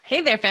Hey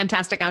there,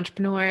 fantastic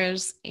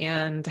entrepreneurs,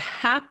 and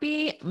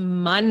happy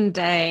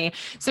Monday.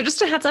 So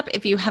just a heads up,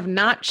 if you have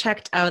not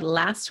checked out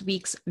last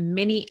week's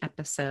mini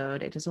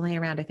episode, it is only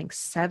around, I think,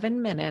 7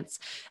 minutes.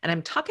 And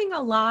I'm talking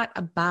a lot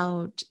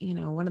about,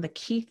 one of the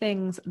key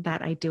things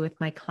that I do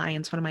with my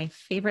clients, one of my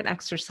favorite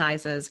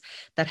exercises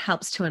that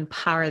helps to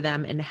empower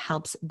them and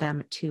helps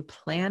them to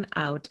plan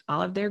out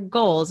all of their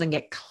goals and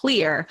get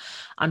clear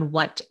on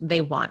what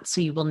they want.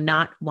 So you will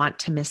not want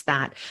to miss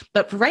that.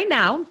 But for right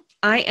now,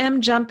 I am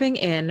jumping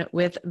in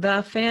with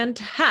the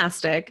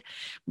fantastic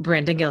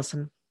Brandon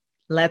Gilson.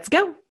 Let's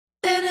go.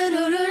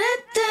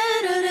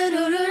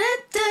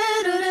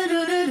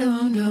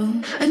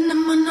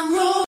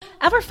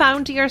 Ever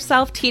found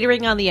yourself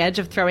teetering on the edge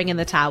of throwing in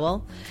the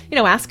towel?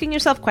 Asking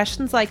yourself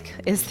questions like,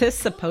 is this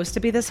supposed to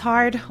be this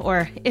hard?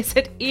 Or is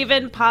it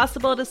even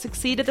possible to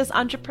succeed at this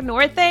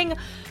entrepreneur thing?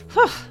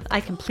 Whew,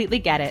 I completely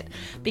get it,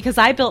 because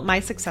I built my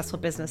successful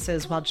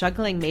businesses while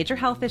juggling major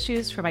health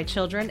issues for my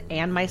children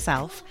and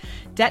myself,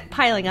 debt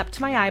piling up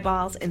to my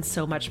eyeballs, and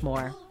so much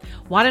more.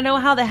 Want to know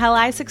how the hell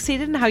I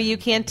succeeded and how you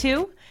can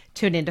too?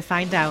 Tune in to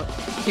find out.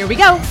 Here we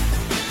go.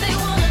 They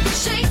wanted to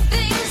shake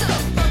things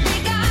up, but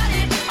we got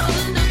it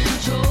under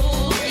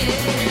control,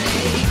 yeah.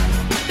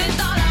 They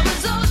thought I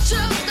was all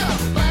shook up,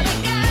 but I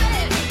got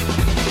it.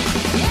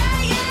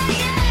 Yeah, yeah,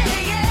 yeah,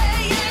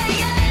 yeah,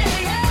 yeah,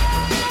 yeah,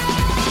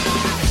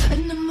 yeah.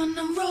 And I'm on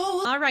the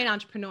road. All right,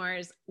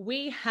 entrepreneurs,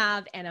 we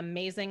have an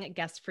amazing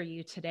guest for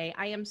you today.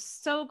 I am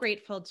so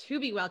grateful to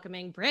be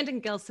welcoming Brandon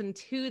Gilson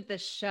to the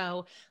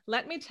show.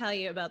 Let me tell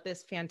you about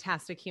this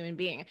fantastic human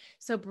being.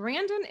 So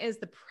Brandon is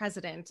the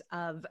president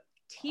of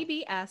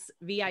TBS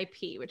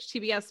VIP, which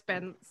TBS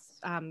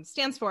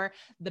stands for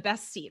the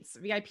best seats,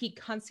 VIP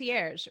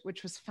Concierge,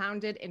 which was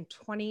founded in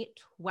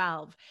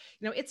 2012.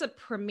 It's a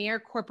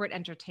premier corporate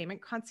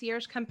entertainment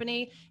concierge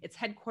company. It's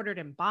headquartered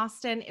in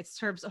Boston. It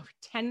serves over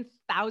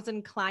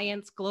 10,000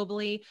 clients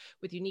globally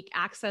with unique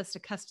access to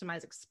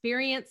customized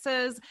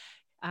experiences.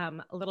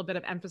 A little bit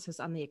of emphasis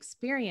on the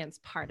experience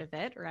part of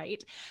it,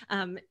 right?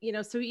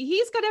 So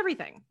he's got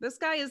everything. This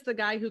guy is the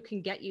guy who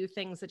can get you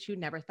things that you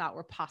never thought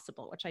were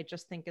possible, which I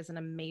just think is an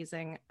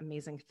amazing,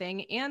 amazing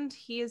thing. And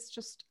he is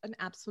just an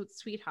absolute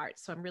sweetheart.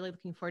 So I'm really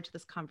looking forward to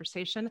this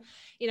conversation,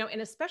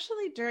 and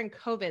especially during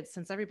COVID,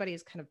 since everybody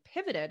has kind of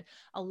pivoted,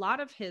 a lot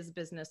of his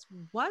business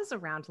was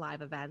around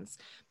live events,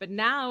 but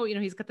now,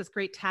 he's got this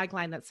great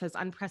tagline that says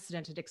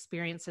unprecedented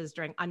experiences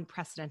during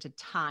unprecedented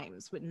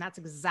times. And that's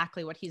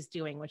exactly what he's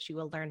doing, which you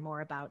will learn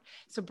more about.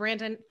 So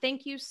Brandon,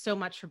 thank you so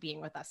much for being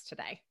with us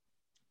today.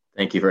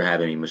 Thank you for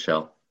having me,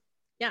 Michelle.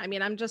 Yeah,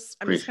 I'm just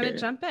going to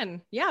jump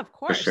in. Yeah, of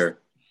course. For sure.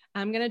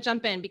 I'm going to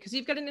jump in because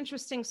you've got an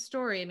interesting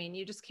story.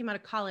 You just came out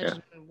of college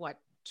in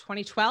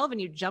 2012,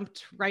 and you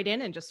jumped right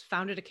in and just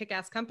founded a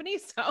kick-ass company.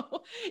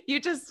 So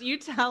you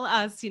tell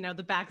us, the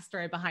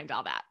backstory behind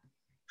all that.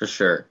 For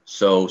sure.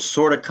 So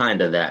sort of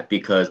kind of that,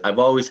 because I've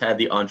always had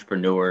the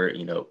entrepreneur,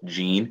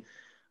 gene.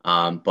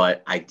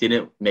 But I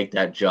didn't make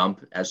that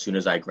jump as soon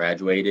as I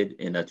graduated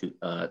in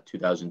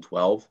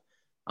 2012.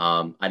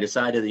 I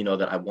decided,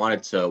 that I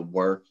wanted to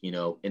work,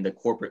 in the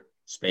corporate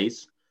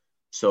space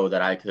so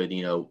that I could,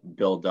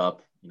 build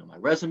up, my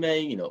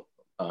resume,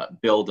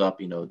 build up,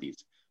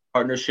 these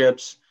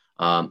partnerships,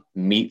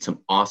 meet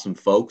some awesome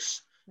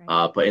folks.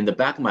 Right. But in the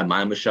back of my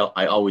mind, Michelle,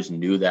 I always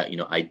knew that,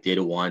 I did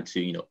want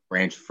to,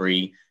 branch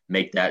free,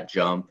 make that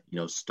jump,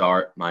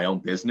 start my own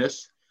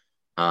business.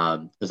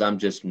 Because I'm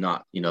just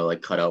not,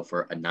 cut out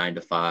for a 9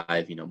 to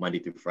 5, Monday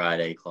through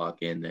Friday,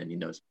 clock in, then,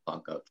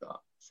 clock out job.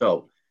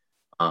 So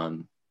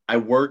I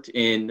worked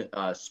in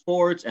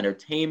sports,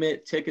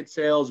 entertainment, ticket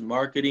sales,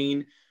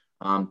 marketing.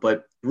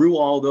 But through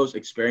all those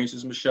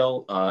experiences,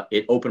 Michelle,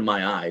 it opened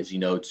my eyes,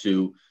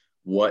 to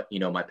what,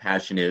 my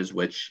passion is,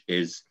 which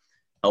is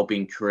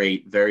helping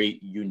create very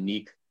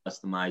unique,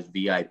 customized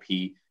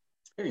VIP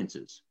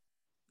experiences.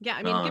 Yeah,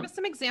 give us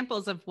some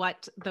examples of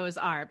what those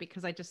are,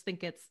 because I just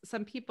think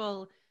some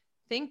people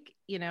think,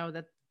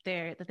 that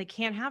they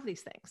can't have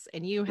these things,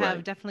 and you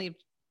have definitely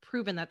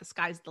proven that the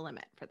sky's the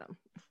limit for them.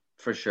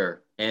 For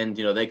sure. And,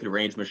 they could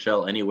range,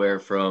 Michelle, anywhere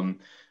from,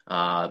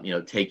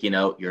 taking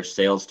out your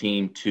sales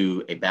team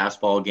to a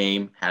basketball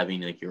game,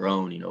 having your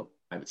own,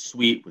 private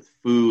suite with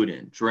food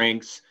and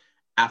drinks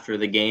after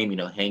the game,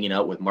 hanging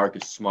out with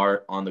Marcus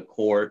Smart on the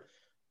court,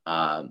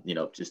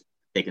 just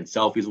taking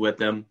selfies with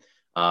them.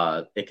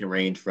 It can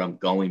range from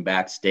going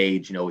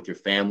backstage, with your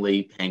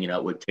family, hanging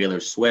out with Taylor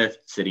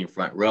Swift, sitting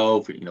front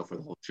row for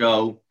the whole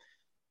show,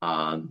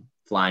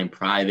 flying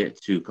private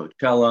to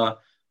Coachella.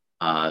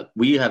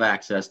 We have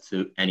access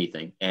to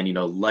anything. And,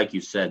 like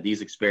you said,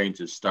 these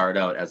experiences start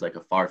out as like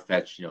a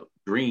far-fetched,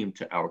 dream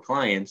to our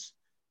clients.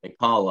 They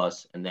call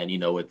us, and then,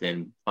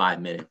 within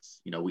 5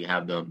 minutes, we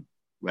have them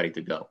ready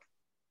to go.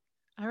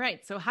 All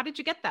right. So how did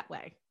you get that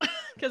way?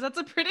 Because that's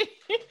a pretty,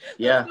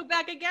 let's go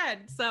back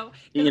again. So,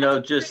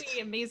 just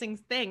pretty amazing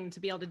thing to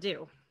be able to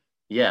do.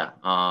 Yeah.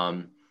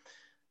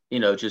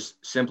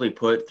 Just simply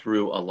put,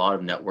 through a lot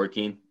of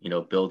networking,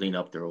 building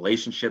up the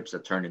relationships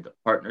that turn into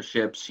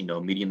partnerships,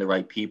 meeting the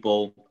right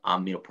people.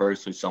 I'm,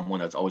 personally someone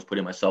that's always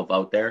putting myself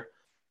out there.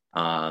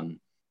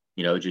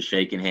 Just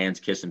shaking hands,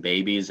 kissing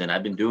babies. And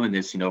I've been doing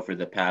this, for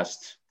the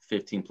past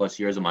 15 plus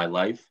years of my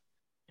life.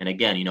 And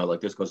again,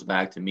 like this goes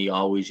back to me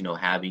always,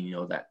 having,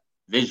 that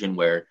vision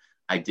where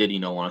I did,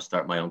 want to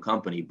start my own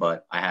company,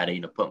 but I had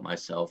to, put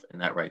myself in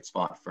that right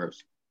spot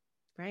first.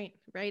 Right.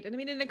 Right. And I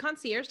mean, in a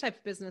concierge type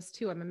of business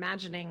too, I'm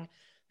imagining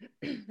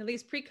at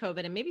least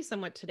pre-COVID and maybe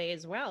somewhat today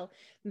as well,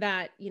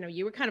 that,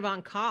 you were kind of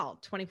on call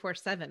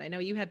 24/7. I know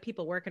you had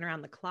people working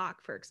around the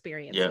clock for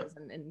experiences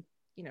and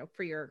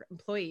for your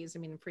employees,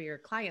 for your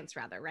clients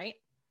rather, right?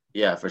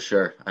 Yeah, for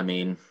sure. I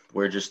mean,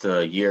 we're just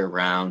a year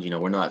round,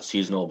 we're not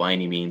seasonal by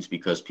any means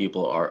because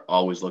people are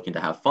always looking to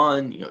have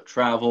fun,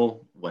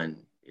 travel when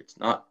it's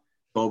not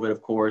COVID,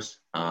 of course.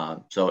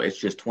 So it's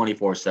just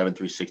 24/7,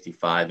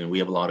 365. And we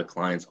have a lot of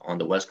clients on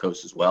the West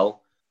Coast as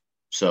well.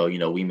 So,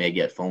 we may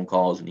get phone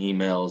calls and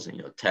emails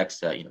and,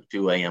 texts at,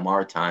 2 a.m.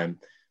 our time,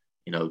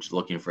 just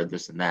looking for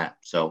this and that.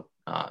 So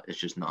it's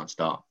just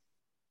nonstop.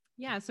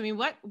 Yeah. So,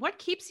 what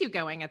keeps you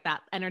going at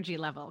that energy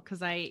level?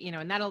 Cause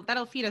and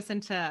that'll feed us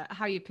into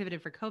how you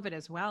pivoted for COVID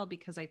as well,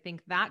 because I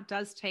think that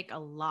does take a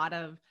lot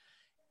of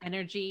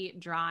energy,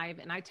 drive.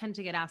 And I tend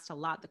to get asked a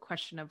lot the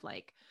question of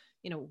like,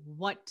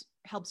 what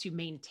helps you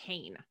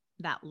maintain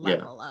that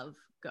level of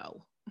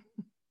go?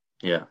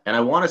 Yeah. And I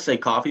want to say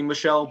coffee,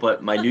 Michelle,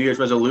 but my New Year's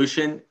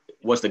resolution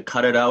was to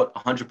cut it out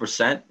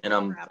 100%. And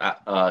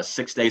I'm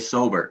 6 days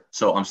sober.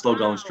 So I'm still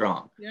going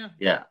strong. Yeah.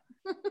 Yeah.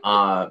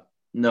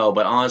 No,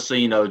 but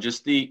honestly,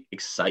 just the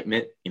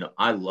excitement,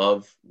 I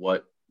love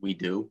what we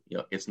do.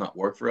 It's not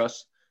work for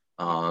us.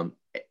 And,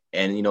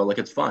 like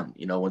it's fun.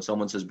 When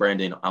someone says,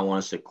 Brandon, I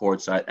want to sit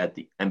courtside at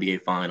the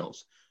NBA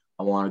finals.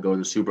 I want to go to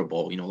the Super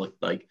Bowl,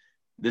 like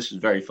this is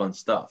very fun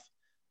stuff.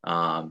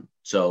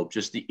 So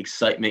just the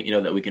excitement,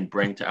 that we can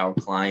bring to our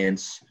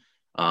clients,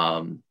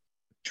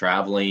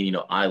 traveling,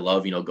 I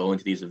love, going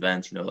to these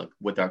events, like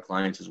with our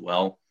clients as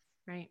well.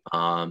 Right.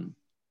 Like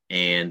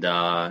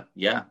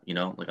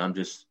I'm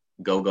just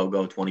go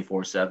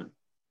 24/7.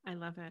 I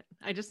love it.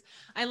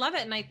 I love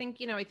it. And I think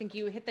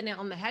you hit the nail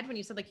on the head when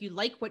you said like, you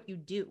like what you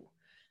do.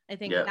 I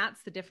think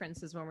that's the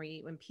difference is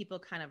when people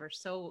kind of are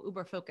so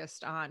uber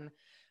focused on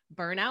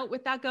burnout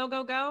with that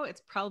go,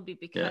 it's probably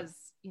because,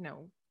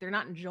 they're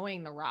not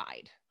enjoying the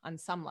ride on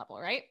some level,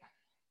 right?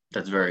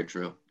 That's very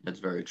true.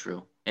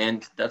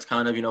 And that's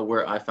kind of,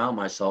 where I found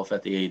myself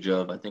at the age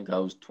of, I think I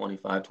was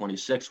 25,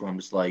 26, where I'm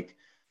just like,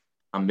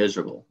 I'm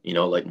miserable,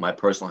 like my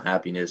personal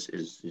happiness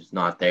is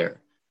not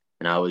there.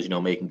 And I was,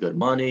 making good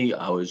money.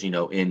 I was,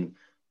 in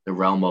the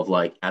realm of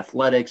like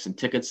athletics and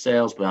ticket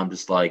sales, but I'm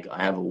just like,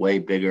 I have a way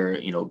bigger,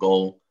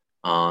 goal.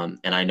 And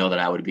I know that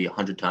I would be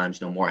 100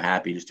 times, more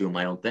happy just doing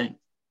my own thing.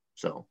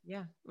 So,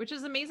 yeah, which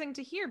is amazing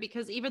to hear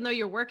because even though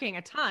you're working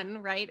a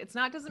ton, right,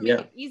 doesn't make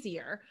it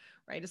easier,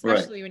 right?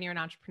 Especially when you're an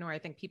entrepreneur. I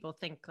think people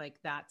think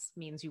like that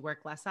means you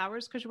work less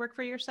hours because you work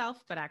for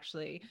yourself, but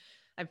actually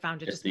I've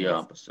found it's the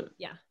opposite.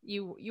 Yeah.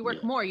 You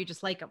work more, you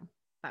just like them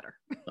better.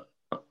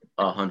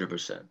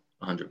 100%.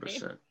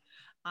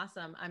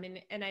 Awesome. I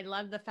mean, and I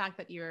love the fact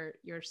that you're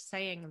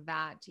saying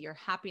that your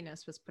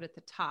happiness was put at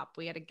the top.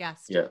 We had a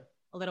guest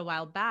a little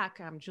while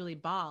back, Julie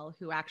Ball,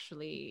 who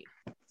actually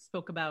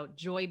spoke about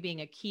joy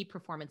being a key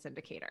performance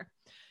indicator.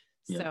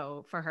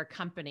 So for her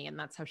company, and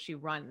that's how she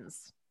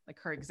runs like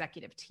her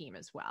executive team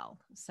as well.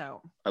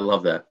 So I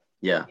love that.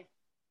 Yeah.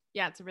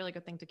 Yeah. It's a really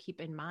good thing to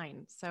keep in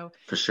mind. So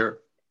for sure.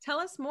 Tell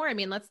us more. I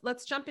mean,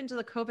 let's jump into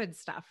the COVID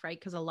stuff, right?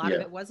 Because a lot of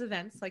it was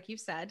events, like you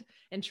said,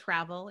 and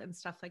travel and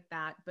stuff like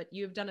that. But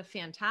you've done a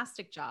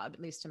fantastic job,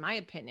 at least in my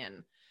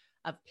opinion,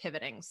 of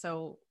pivoting.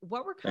 So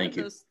what were kind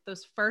of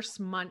those first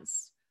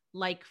months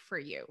like for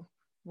you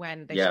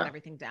when they shut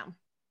everything down?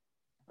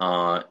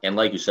 And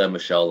like you said,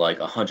 Michelle, like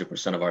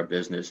 100% of our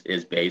business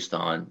is based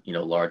on,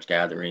 large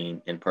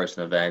gathering,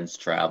 in-person events,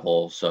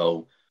 travel.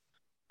 So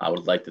I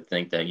would like to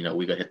think that,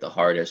 we got hit the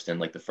hardest, and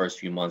like the first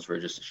few months were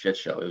just a shit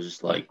show. It was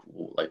just like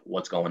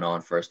what's going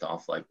on? First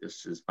off, like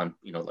this is,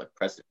 like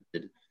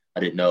precedented. I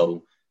didn't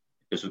know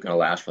this was going to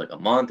last for like a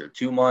month or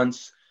 2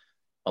 months.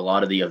 A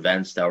lot of the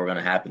events that were going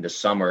to happen this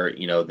summer,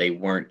 they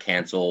weren't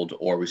canceled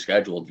or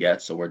rescheduled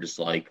yet. So we're just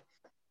like,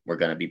 we're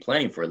going to be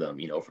playing for them,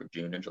 for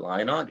June and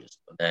July and August.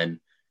 But then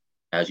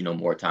as,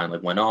 more time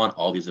like went on,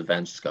 all these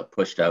events just got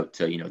pushed out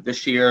to,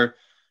 this year.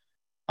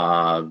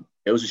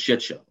 It was a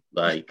shit show.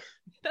 Like,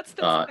 that's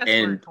the best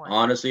and word for it.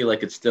 honestly,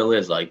 like it still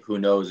is. Like, who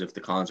knows if the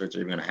concerts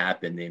are going to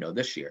happen,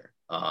 this year.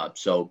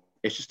 So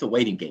it's just a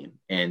waiting game.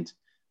 And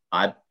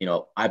I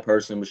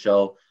personally,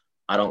 Michelle,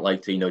 I don't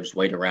like to, just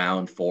wait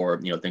around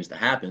for, things to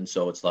happen.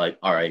 So it's like,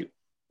 all right,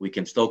 we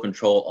can still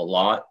control a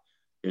lot.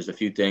 There's a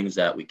few things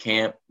that we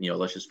can't,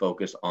 let's just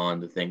focus on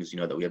the things,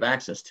 that we have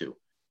access to.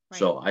 Right.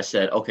 So I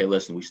said, okay,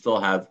 listen, we still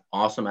have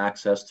awesome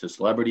access to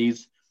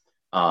celebrities.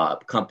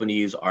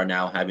 Companies are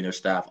now having their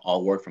staff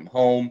all work from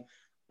home.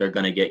 They're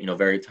going to get,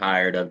 very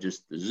tired of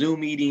just the Zoom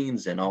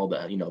meetings and all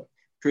the,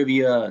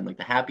 trivia and like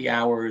the happy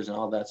hours and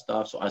all that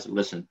stuff. So I said,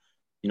 listen,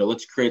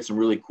 let's create some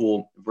really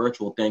cool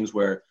virtual things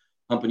where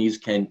companies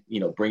can,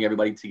 bring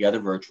everybody together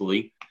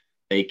virtually.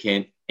 They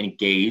can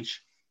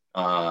engage.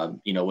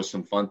 with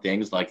some fun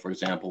things. Like, for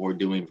example, we're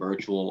doing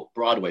virtual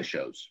Broadway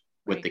shows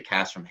with the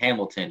cast from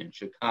Hamilton and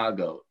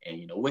Chicago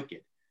and,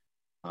 Wicked.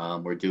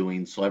 We're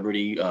doing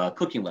celebrity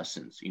cooking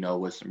lessons,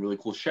 with some really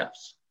cool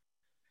chefs.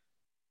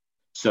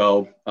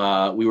 So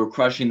we were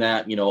crushing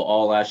that,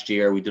 all last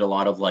year. We did a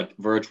lot of like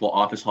virtual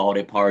office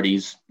holiday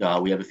parties.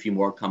 We have a few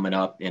more coming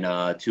up in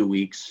 2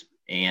 weeks.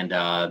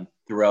 And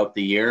throughout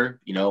the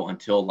year,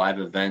 until live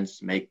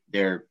events make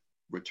their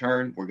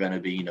return, we're going to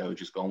be,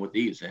 just going with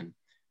these. And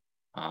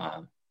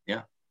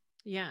yeah.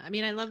 Yeah. I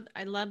mean,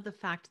 I love the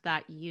fact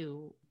that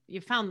you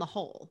found the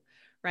hole,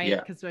 right?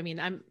 Yeah. Because I mean,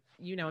 I'm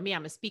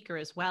a speaker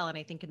as well. And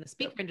I think in the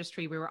speaker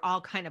industry, we were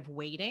all kind of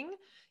waiting,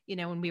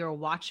 when we were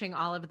watching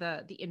all of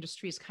the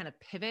industries kind of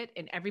pivot,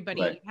 and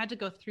everybody had to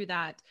go through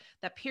that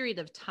period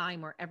of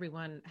time where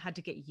everyone had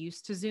to get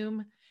used to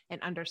Zoom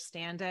and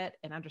understand it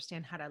and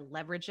understand how to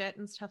leverage it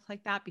and stuff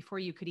like that before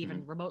you could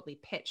even remotely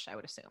pitch, I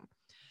would assume.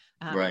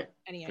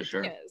 Any ideas,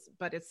 sure.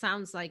 But it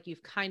sounds like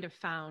you've kind of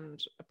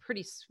found a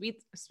pretty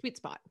sweet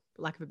spot,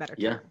 for lack of a better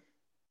term.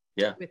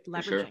 Yeah. With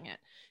leveraging it.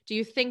 Do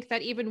you think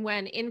that even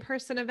when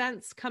in-person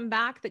events come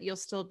back, that you'll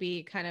still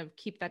be kind of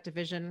keep that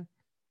division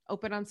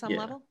open on some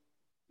level?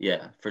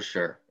 Yeah, for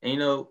sure.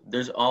 And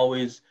there's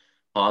always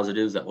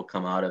positives that will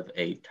come out of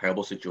a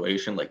terrible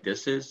situation like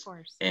this is. Of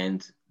course.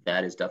 And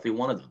that is definitely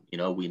one of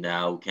them. We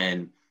now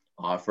can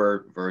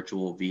offer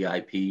virtual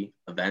VIP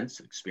events,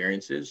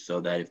 experiences,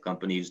 so that if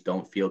companies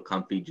don't feel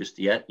comfy just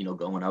yet,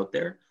 going out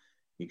there,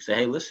 you can say,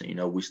 hey,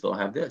 listen, we still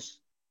have this.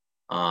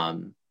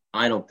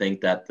 I don't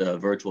think that the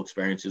virtual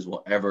experiences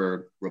will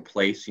ever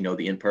replace,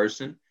 the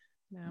in-person,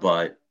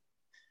 but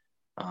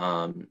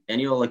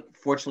like,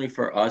 fortunately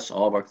for us,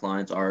 all of our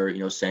clients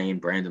are, saying,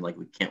 Brandon, like,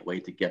 we can't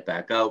wait to get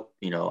back out.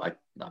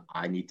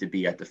 I need to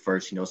be at the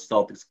first,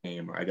 Celtics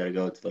game, or I got to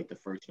go to like the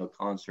first,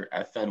 concert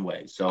at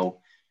Fenway. So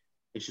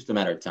it's just a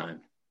matter of time.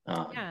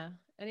 Yeah.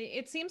 And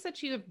it seems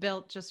that you have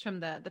built, just from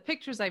the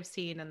pictures I've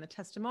seen and the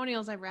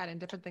testimonials I've read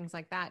and different things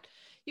like that,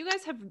 you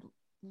guys have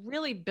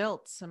really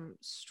built some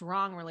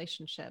strong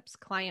relationships,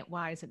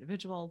 client-wise,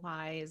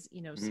 individual-wise,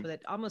 so that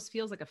it almost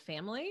feels like a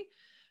family.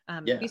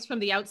 At least from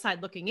the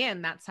outside looking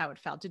in, that's how it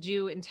felt. Did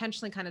you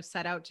intentionally kind of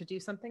set out to do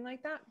something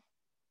like that?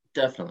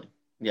 Definitely.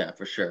 Yeah,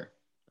 for sure.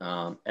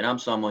 And I'm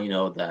someone,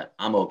 that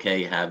I'm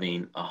okay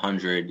having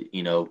 100,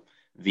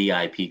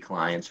 VIP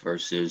clients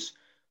versus,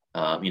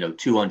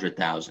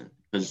 200,000,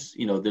 because,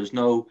 there's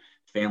no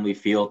family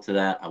feel to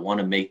that. I want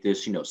to make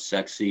this,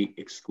 sexy,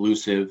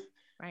 exclusive.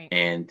 Right.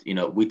 And,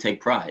 we take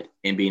pride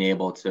in being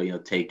able to,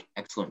 take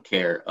excellent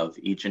care of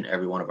each and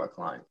every one of our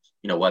clients,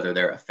 whether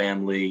they're a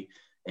family,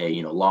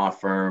 a, law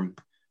firm,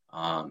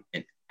 an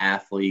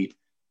athlete.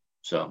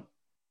 So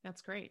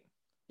that's great.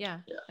 Yeah.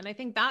 And I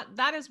think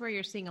that is where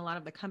you're seeing a lot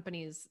of the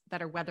companies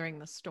that are weathering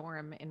the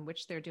storm, in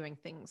which they're doing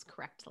things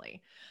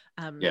correctly.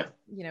 And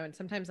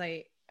sometimes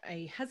I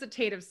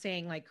hesitate of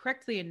saying like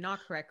correctly and not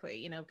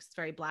correctly, because it's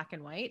very black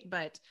and white,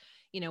 but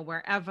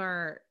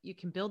wherever you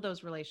can build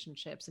those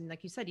relationships. And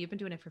like you said, you've been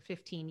doing it for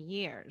 15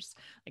 years,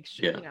 like,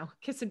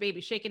 kissing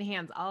babies, shaking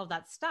hands, all of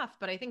that stuff.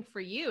 But I think for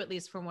you, at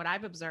least from what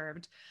I've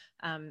observed,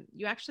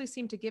 you actually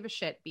seem to give a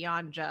shit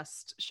beyond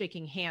just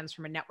shaking hands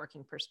from a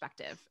networking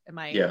perspective. Am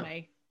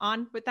I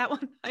on with that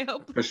one? I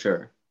hope. For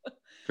sure.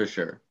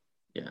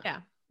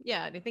 Yeah.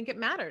 Yeah. And I think it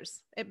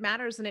matters. It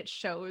matters, and it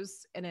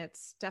shows, and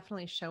it's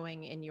definitely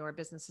showing in your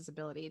business's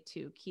ability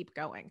to keep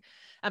going.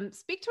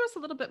 Speak to us a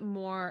little bit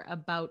more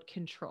about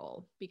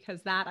control,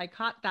 because I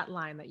caught that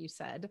line that you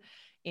said,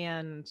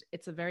 and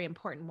it's a very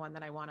important one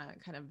that I want to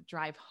kind of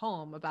drive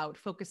home about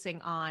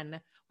focusing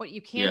on what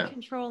you can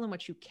control and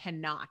what you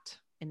cannot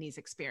in these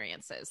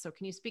experiences. So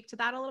can you speak to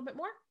that a little bit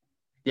more?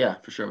 Yeah,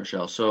 for sure,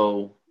 Michelle.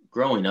 So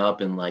growing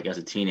up and like as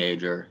a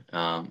teenager,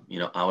 I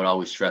would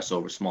always stress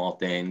over small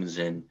things.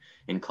 And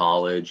in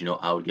college,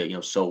 I would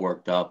get, so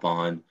worked up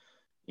on,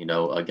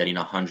 getting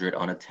 100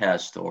 on a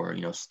test, or,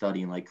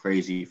 studying like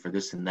crazy for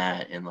this and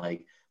that. And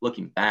like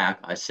looking back,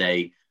 I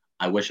say,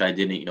 I wish I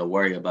didn't,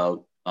 worry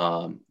about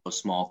those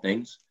small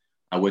things.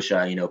 I wish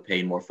I,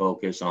 paid more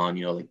focus on,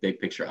 like big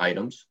picture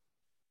items.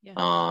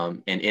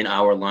 And in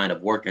our line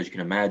of work, as you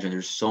can imagine,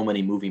 there's so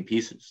many moving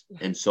pieces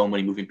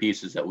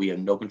that we have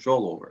no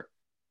control over.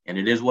 And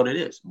it is what it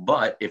is.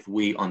 But if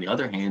we, on the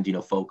other hand,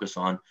 focus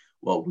on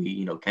what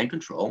we, can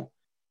control,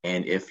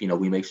 and if,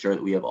 we make sure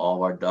that we have all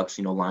of our ducks,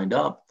 lined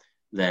up,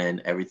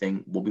 then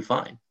everything will be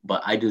fine.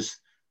 But I just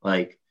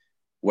like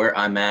where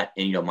I'm at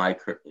in, my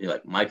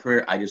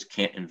career, I just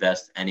can't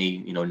invest any,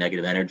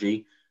 negative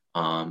energy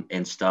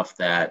in stuff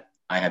that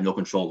I have no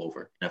control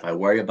over. And if I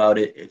worry about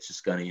it, it's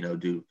just going to,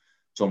 do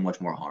so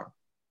much more harm.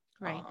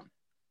 Right.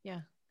 Yeah.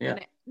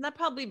 And that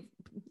probably,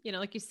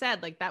 like you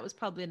said, like that was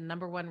probably the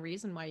number one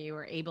reason why you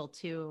were able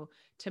to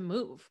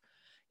move,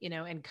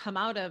 and come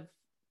out of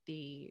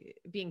the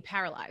being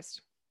paralyzed,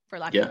 for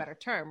lack of a better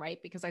term,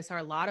 right? Because I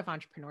saw a lot of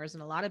entrepreneurs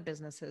and a lot of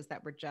businesses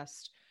that were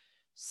just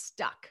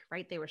stuck,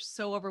 right? They were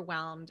so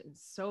overwhelmed and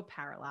so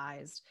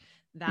paralyzed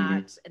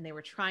that, and they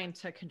were trying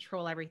to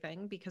control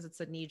everything because it's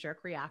a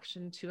knee-jerk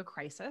reaction to a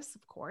crisis,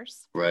 of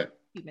course, Right.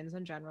 humans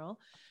in general.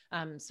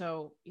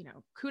 So, you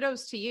know,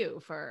 kudos to you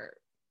for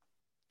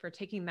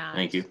taking that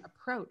Thank you.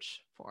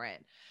 approach for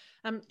it.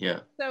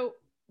 Yeah. So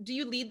do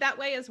you lead that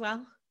way as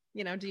well?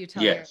 You know, do you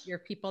tell Yes. your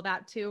people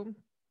that too?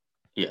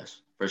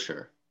 Yes, for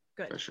sure.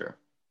 Good. For sure.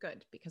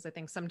 Good. Because I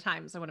think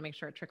sometimes I want to make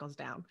sure it trickles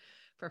down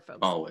for folks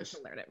Always.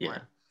 to learn it Yeah.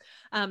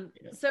 more.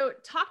 So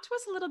talk to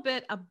us a little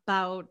bit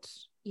about,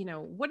 you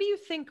know, what do you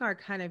think are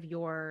kind of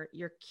your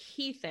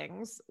key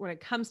things when it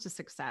comes to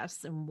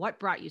success, and what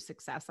brought you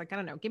success? Like, I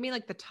don't know, give me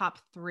like the top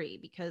 3,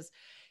 because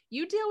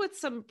you deal with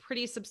some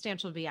pretty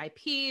substantial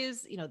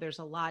VIPs. You know, there's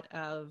a lot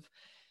of,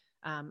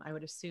 I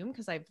would assume,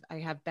 because I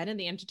have been in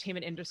the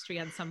entertainment industry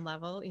on some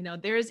level, you know,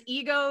 there's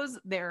egos,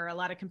 there are a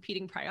lot of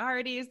competing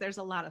priorities, there's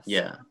a lot of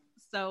stuff.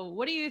 So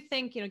what do you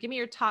think, you know, give me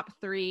your top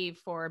 3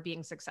 for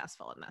being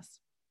successful in this?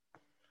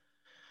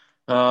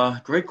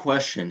 Great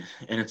question.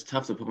 And it's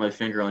tough to put my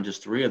finger on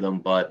just 3 of them,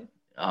 but,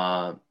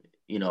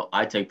 you know,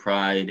 I take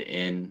pride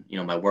in, you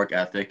know, my work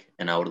ethic,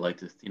 and I would like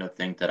to, you know,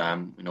 think that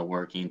I'm, you know,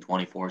 working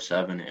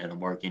 24/7, and I'm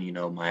working, you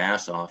know, my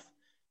ass off.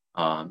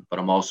 But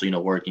I'm also, you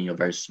know, working, you know,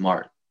 very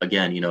smart.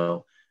 Again, you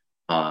know,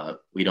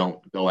 we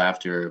don't go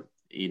after,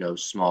 you know,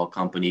 small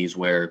companies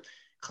where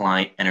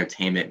client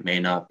entertainment may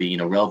not be, you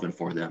know, relevant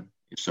for them.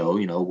 So,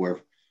 you know, we're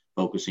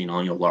focusing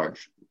on, you know,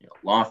 large, you know,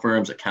 law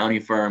firms,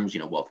 accounting firms, you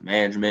know, wealth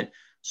management.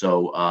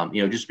 So,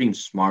 you know, just being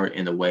smart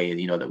in the way,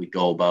 you know, that we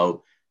go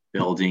about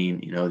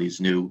building, you know,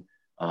 these new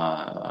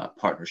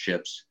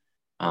partnerships.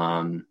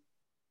 The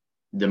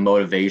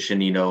motivation,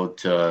 you know,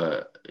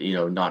 to, you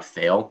know, not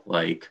fail.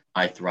 Like,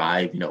 I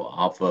thrive, you know,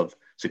 off of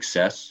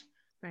success.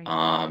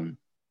 Right.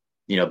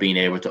 You know, being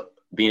able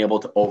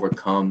to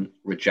overcome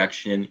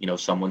rejection, you know,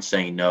 someone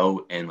saying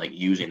no, and like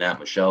using that,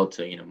 Michelle,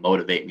 to, you know,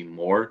 motivate me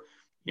more,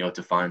 you know,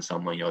 to find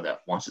someone, you know,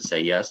 that wants to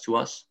say yes to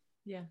us.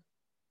 Yeah.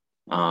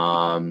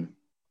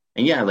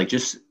 And yeah, like,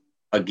 just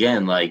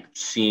again, like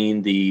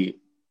seeing the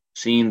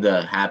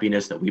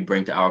happiness that we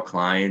bring to our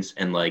clients,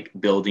 and like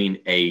building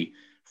a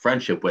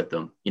friendship with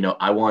them. You know,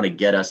 I want to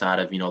get us out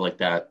of, you know, like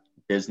that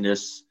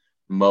business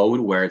mode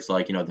where it's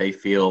like, you know, they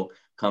feel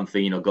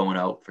comfy, you know, going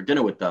out for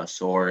dinner with us,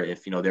 or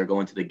if, you know, they're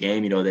going to the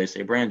game, you know, they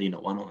say, Brandy, you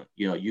know, why don't,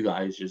 you know, you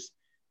guys just,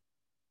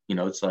 you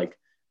know, it's like,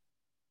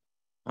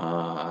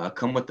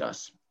 come with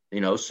us,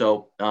 you know.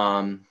 So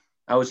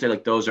I would say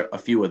like those are a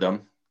few of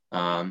them.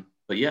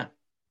 But yeah.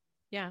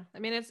 Yeah. I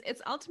mean,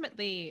 it's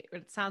ultimately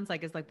what it sounds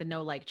like is like the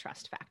know, like,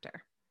 trust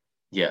factor,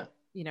 Yeah,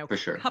 you know, for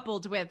sure.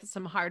 coupled with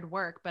some hard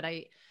work. But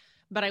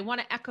I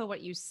want to echo what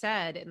you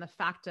said in the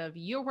fact of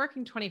you're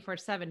working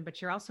 24/7,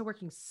 but you're also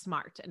working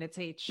smart. And it's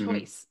a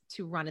choice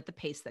to run at the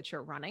pace that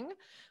you're running,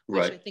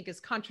 which I think is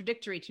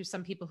contradictory to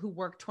some people who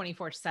work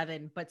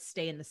 24/7, but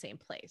stay in the same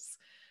place,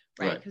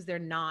 right? Because they're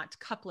not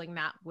coupling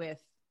that with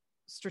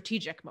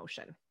strategic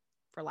motion,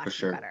 for lack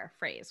of a better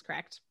phrase,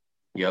 correct?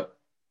 Yep.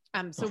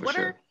 So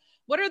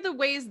what are the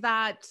ways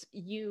that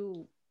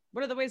you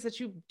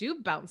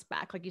do bounce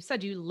back? Like you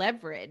said, you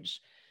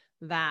leverage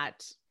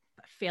that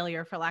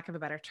failure, for lack of a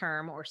better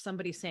term, or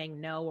somebody saying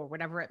no, or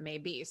whatever it may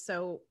be.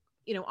 So,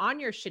 you know, on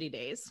your shitty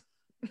days,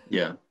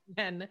 yeah,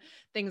 and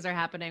things are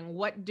happening,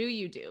 what do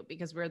you do?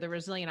 Because we're the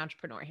resilient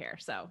entrepreneur here.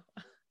 So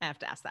I have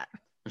to ask that.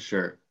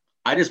 Sure.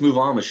 I just move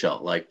on, Michelle.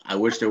 Like, I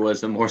wish there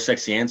was a more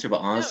sexy answer, but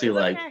honestly, No,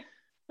 like, okay.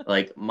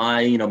 like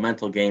my, you know,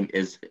 mental game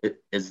is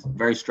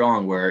very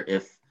strong, where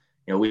if,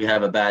 you know, we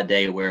have a bad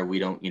day where we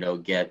don't, you know,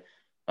 get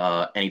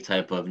any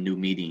type of new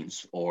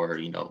meetings, or,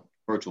 you know,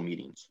 virtual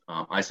meetings,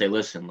 I say,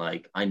 listen,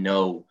 like, I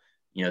know,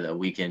 you know, that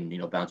we can, you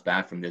know, bounce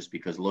back from this,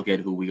 because look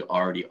at who we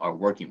already are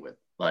working with.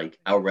 Like,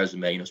 our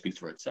resume, you know, speaks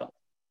for itself.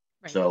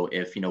 Right. So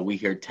if, you know, we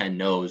hear 10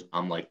 no's,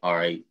 I'm like, all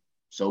right,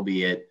 so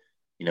be it.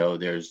 You know,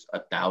 there's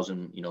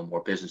 1,000, you know,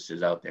 more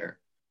businesses out there.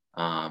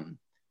 I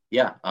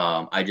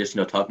just,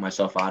 you know, talk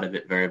myself out of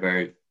it very,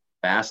 very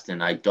fast.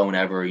 And I don't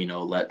ever, you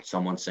know, let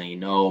someone say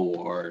no,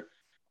 or,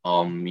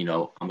 you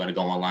know, I'm going to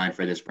go online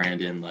for this,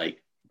 Brandon,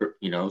 like,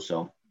 you know,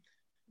 so.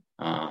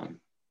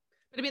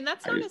 But I mean,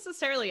 that's not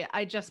necessarily,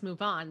 I just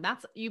move on.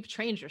 That's, you've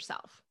trained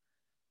yourself.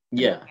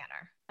 Yeah.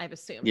 Manner, I've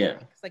assumed. Yeah.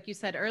 Right? Like you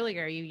said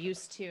earlier, you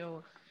used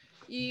to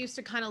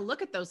kind of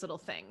look at those little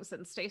things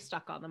and stay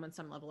stuck on them on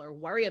some level, or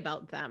worry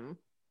about them.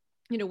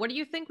 You know, what do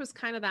you think was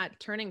kind of that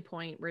turning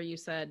point where you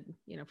said,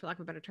 you know, for lack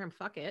of a better term,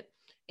 fuck it.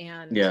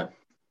 And,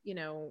 you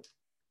know,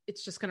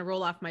 it's just going to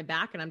roll off my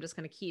back, and I'm just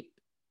going to keep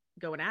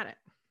going at it.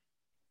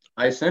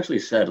 I essentially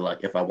said,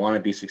 like, if I want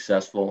to be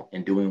successful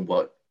in doing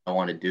what I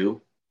want to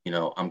do, you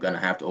know, I'm going to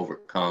have to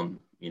overcome,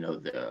 you know,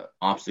 the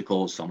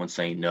obstacles, someone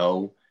saying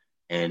no,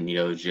 and, you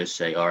know, just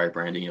say, all right,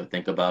 Brandon, you know,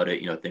 think about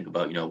it, you know, think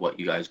about, you know, what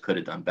you guys could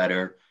have done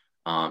better,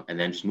 and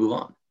then just move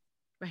on.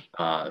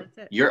 Right.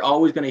 You're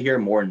always going to hear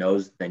more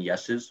no's than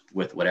yeses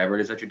with whatever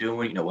it is that you're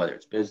doing, you know, whether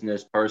it's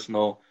business,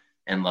 personal,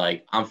 and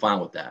like, I'm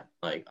fine with that.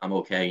 Like, I'm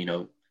okay, you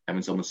know,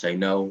 having someone say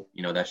no,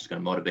 you know, that's just going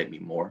to motivate me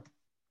more.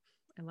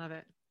 I love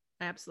it.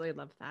 I absolutely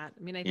love that.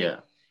 I mean, I think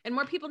And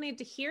more people need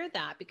to hear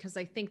that, because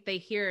I think they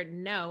hear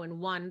no, and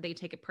one, they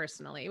take it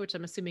personally, which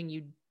I'm assuming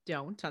you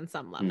don't on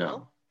some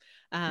level.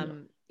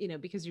 No.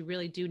 Because you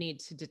really do need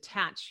to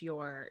detach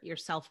your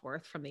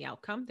self-worth from the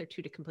outcome. They're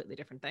two completely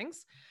different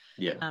things.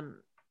 Yeah.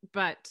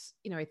 But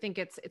I think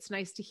it's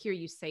nice to hear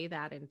you say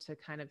that, and to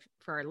kind of,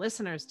 for our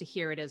listeners to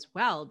hear it as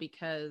well,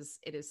 because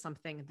it is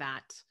something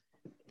that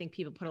I think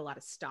people put a lot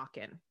of stock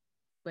in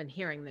when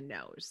hearing the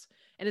no's,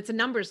 and it's a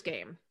numbers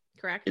game,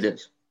 correct? It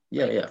is.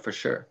 Yeah. Like, Yeah, for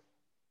sure.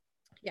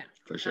 Yeah.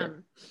 For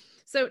sure.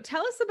 So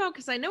tell us about,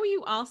 because I know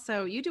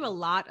you do a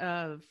lot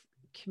of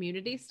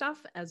community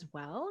stuff as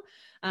well,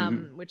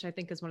 Mm-hmm. which I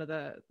think is one of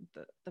the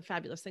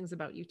fabulous things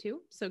about you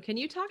too. So can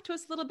you talk to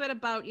us a little bit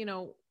about,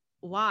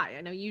 why?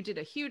 I know you did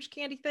a huge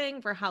candy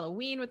thing for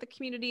Halloween with the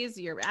communities.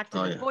 You're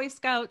active in Boy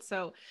Scouts.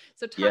 So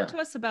talk to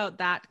us about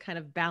that kind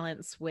of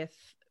balance with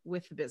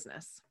the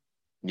business.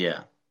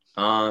 Yeah.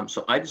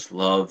 So I just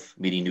love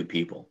meeting new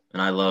people,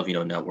 and I love,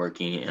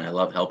 networking, and I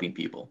love helping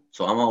people.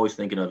 So I'm always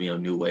thinking of,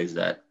 new ways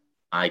that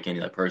I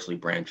can personally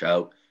branch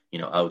out,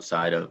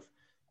 outside of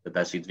the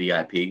Best Seats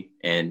VIP.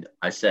 And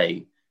I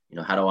say,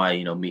 how do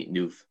I, meet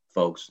new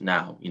folks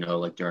now,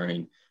 like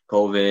during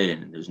COVID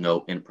and there's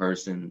no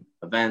in-person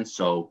events.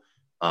 So,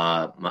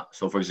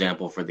 so for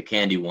example, for the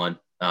candy one,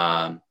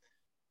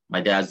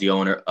 my dad's the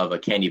owner of a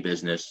candy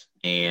business,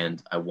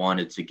 and I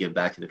wanted to give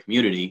back to the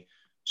community.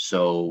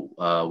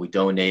 So we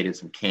donated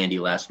some candy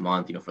last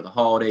month, for the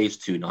holidays,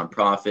 to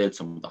nonprofits,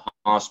 some of the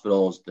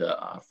hospitals, the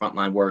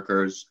frontline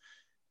workers.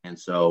 And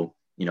so,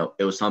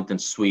 it was something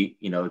sweet,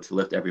 to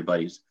lift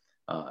everybody's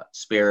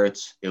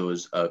spirits. It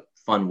was a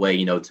fun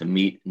way, to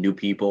meet new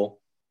people.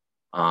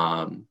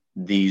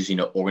 These,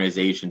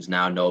 organizations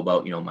now know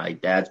about, my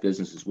dad's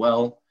business as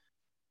well.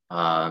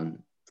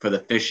 For the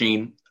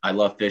fishing, I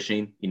love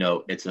fishing.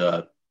 It's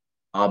a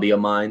hobby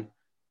of mine.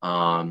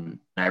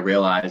 I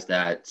realized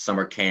that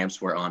summer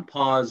camps were on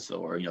pause,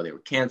 or, they were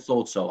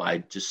canceled. So I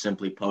just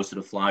simply posted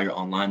a flyer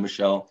online,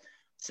 Michelle,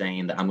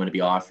 saying that I'm going to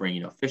be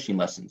offering, fishing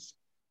lessons.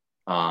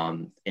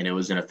 And it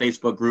was in a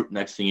Facebook group.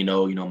 Next thing you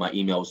know, my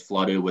email was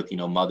flooded with,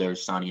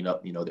 mothers signing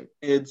up, their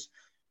kids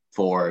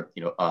for,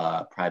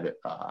 private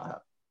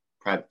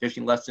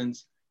fishing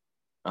lessons.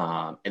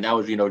 And that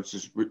was,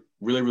 just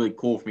really, really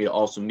cool for me to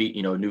also meet,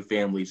 new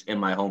families in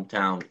my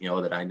hometown,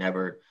 that I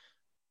never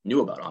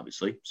knew about,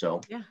 obviously.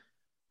 So,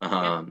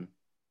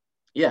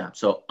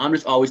 so I'm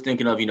just always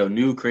thinking of,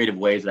 new creative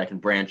ways that I can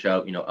branch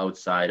out,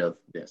 outside of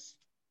this.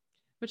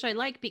 Which I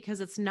like, because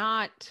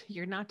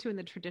you're not doing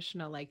the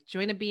traditional, like,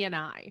 join a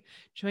BNI,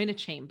 join a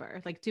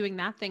chamber, like doing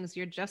that things.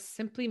 You're just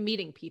simply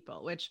meeting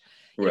people, which,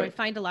 I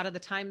find a lot of the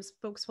times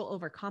folks will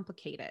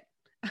overcomplicate it.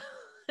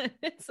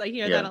 It's I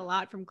hear that a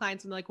lot from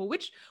clients. I'm like, well,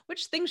 which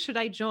things should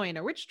I join,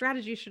 or which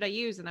strategy should I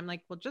use? And I'm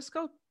like, well, just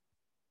go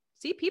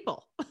see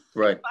people,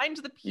 right? Find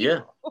the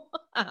people.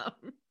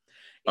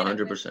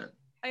 100%.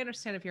 I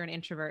understand if you're an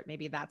introvert,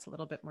 maybe that's a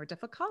little bit more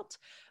difficult,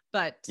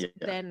 but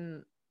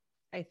then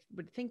I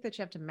would think that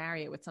you have to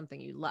marry it with something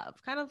you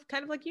love. Kind of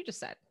like you just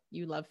said,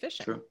 you love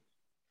fishing. True.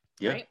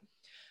 Yeah. Right?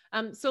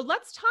 So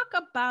let's talk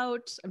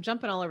about, I'm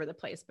jumping all over the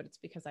place, but it's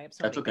because I have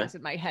so many things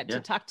in my head to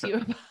talk to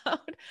you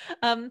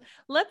about.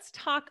 Let's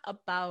talk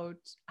about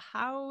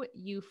how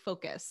you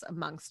focus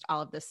amongst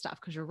all of this stuff,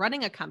 because you're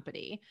running a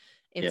company.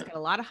 It's got a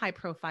lot of high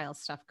profile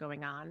stuff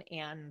going on.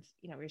 And,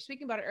 we were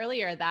speaking about it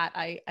earlier that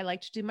I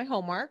like to do my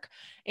homework.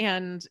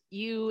 And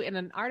you, in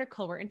an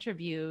article, were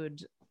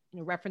interviewed,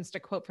 referenced a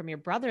quote from your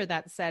brother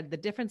that said the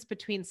difference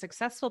between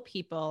successful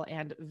people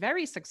and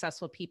very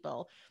successful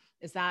people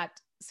is that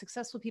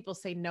successful people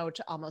say no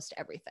to almost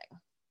everything.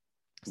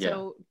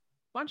 So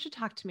why don't you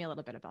talk to me a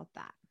little bit about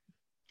that?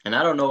 And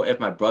I don't know if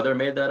my brother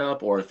made that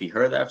up or if he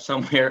heard that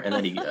somewhere, and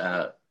then he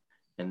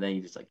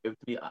just like, give it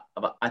to me.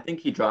 I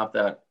think he dropped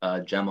that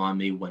gem on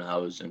me when I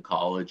was in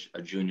college,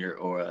 a junior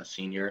or a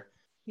senior.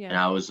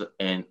 Yeah.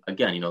 And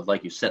again,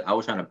 like you said, I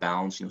was trying to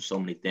balance, so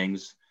many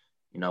things,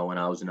 when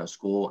I was in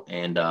school.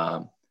 And,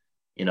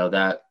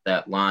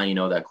 that line,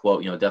 that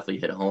quote, definitely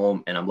hit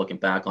home. And I'm looking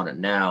back on it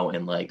now,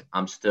 and like,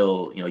 I'm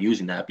still,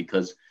 using that,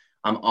 because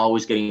I'm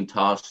always getting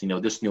tossed,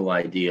 this new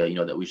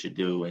idea, that we should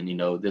do. And,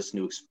 this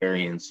new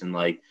experience, and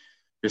like,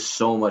 there's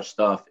so much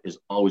stuff is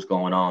always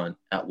going on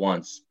at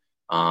once.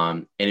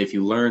 And if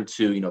you learn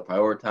to,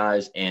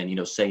 prioritize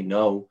and, say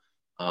no,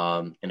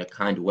 in a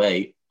kind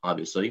way,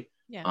 obviously,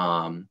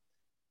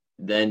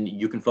 then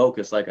you can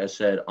focus, like I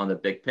said, on the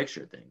big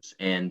picture things.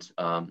 And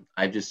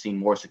I've just seen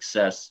more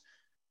success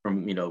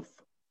from,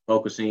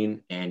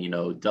 focusing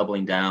and,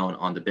 doubling down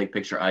on the big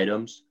picture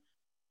items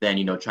than,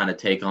 trying to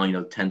take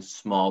on, 10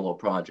 small little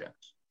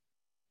projects.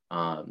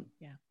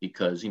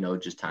 Because,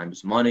 just time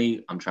is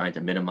money. I'm trying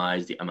to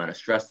minimize the amount of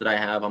stress that I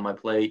have on my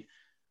plate.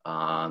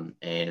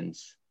 And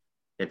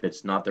if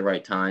it's not the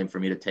right time for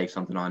me to take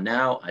something on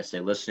now, I say,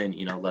 listen,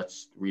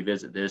 let's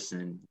revisit this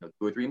in 2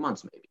 or 3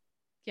 months, maybe.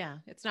 Yeah.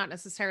 It's not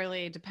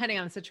necessarily, depending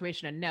on the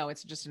situation, a no,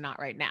 it's just not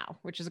right now,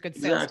 which is a good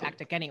sales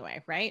tactic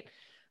anyway. Right.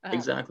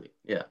 Exactly.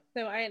 Yeah.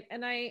 So I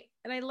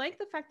like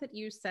the fact that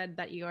you said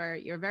that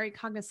you're very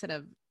cognizant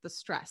of the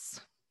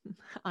stress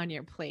on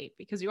your plate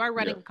because you are Yeah.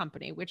 running a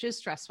company, which is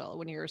stressful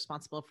when you're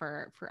responsible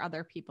for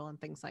other people and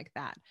things like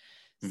that.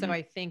 So Hmm.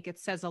 I think it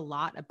says a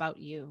lot about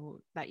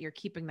you that you're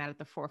keeping that at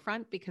the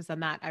forefront, because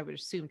then that, I would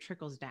assume,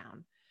 trickles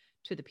down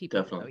to the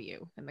people below Definitely.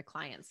 you and the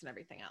clients and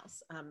everything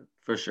else.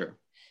 For sure.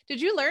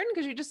 Did you learn,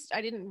 because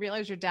I didn't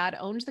realize your dad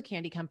owns the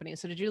candy company.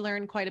 So did you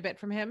learn quite a bit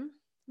from him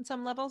in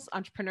some levels,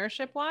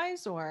 entrepreneurship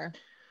wise, or?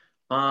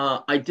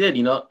 I did,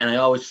 and I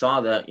always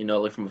saw that,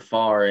 like from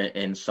afar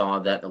and saw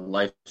that the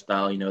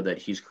lifestyle, that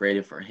he's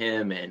created for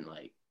him and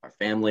like our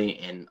family.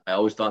 And I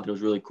always thought that it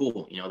was really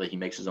cool, that he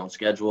makes his own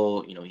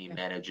schedule, he Yeah.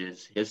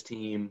 manages his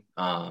team.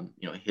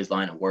 His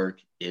line of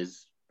work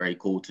is very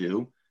cool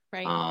too.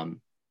 Right. Um,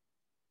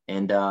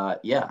 and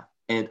yeah,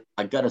 and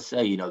I gotta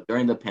say,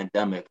 during the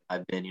pandemic,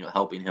 I've been,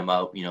 helping him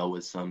out,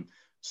 with some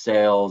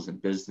sales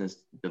and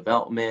business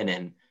development.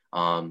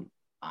 And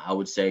I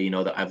would say,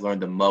 that I've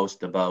learned the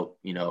most about,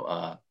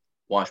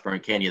 Washburn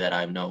Candy that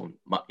I've known,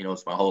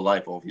 it's my whole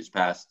life over these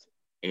past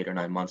 8 or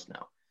 9 months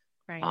now.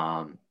 Right.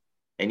 Um,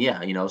 and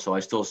yeah, so I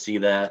still see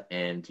that,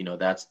 and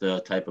that's the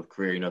type of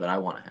career, that I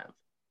want to have.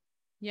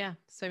 Yeah.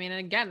 So, I mean, and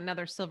again,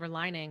 another silver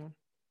lining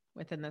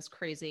within this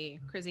crazy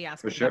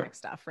ass For sure. pandemic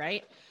stuff,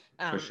 right?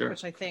 For sure.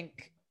 Which I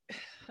think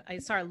I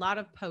saw a lot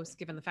of posts,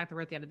 given the fact that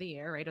we're at the end of the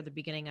year, right? Or the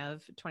beginning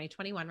of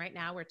 2021 right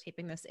now. We're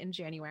taping this in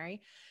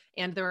January.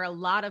 And there were a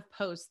lot of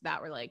posts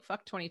that were like,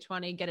 fuck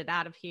 2020, get it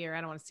out of here.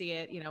 I don't want to see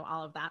it,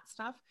 all of that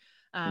stuff.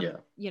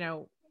 Yeah.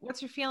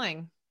 What's your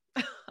feeling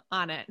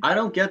on it? I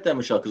don't get that,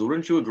 Michelle, because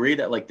wouldn't you agree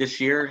that like this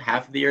year,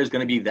 half of the year is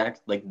going to be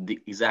that like the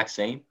exact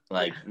same?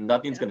 Like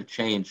nothing's Yeah. going to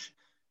change.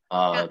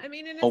 Yeah. I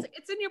mean, and Hope.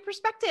 it's in your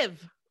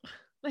perspective.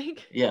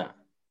 Like, Yeah.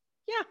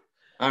 yeah.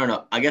 I don't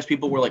know. I guess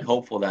people were like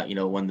hopeful that,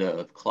 when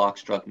the clock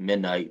struck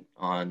midnight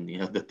on,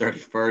 the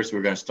 31st, we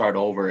were going to start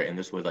over and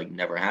this would like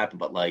never happen.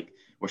 But like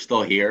we're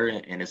still here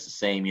and it's the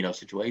same,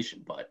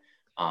 situation. But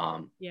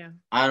Yeah.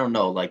 I don't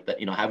know, like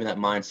that, having that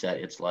mindset,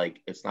 it's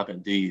like it's not going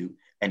to do you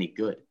any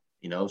good,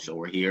 So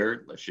we're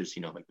here. Let's just,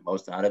 make the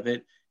most out of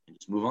it and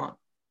just move on.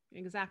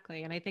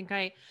 Exactly. And I think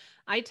I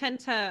tend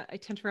to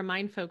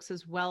remind folks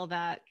as well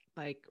that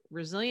like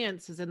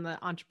resilience is in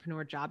the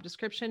entrepreneur job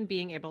description.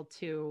 Being able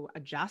to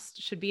adjust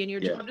should be in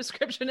your Yeah. job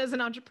description as an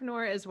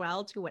entrepreneur as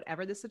well, to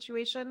whatever the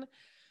situation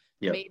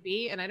Yeah. may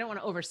be. And I don't want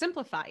to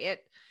oversimplify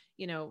it,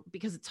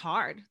 because it's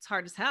hard. It's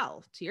hard as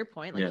hell, to your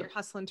point. Like, Yeah. you're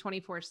hustling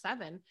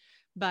 24/7,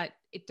 but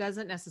it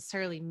doesn't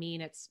necessarily mean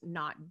it's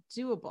not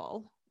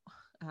doable.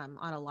 On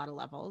a lot of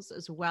levels,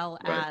 as well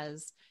Right.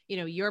 as,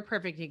 you're a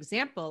perfect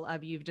example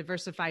of, you've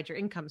diversified your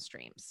income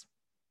streams.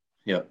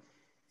 Yeah.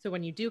 So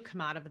when you do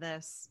come out of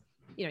this,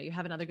 you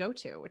have another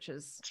go-to, which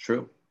is It's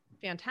true.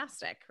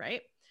 fantastic,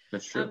 right?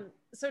 That's true.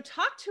 So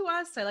talk to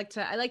us. I like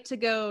to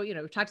go,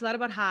 we've talked a lot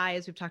about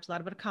highs. We've talked a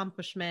lot about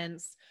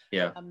accomplishments.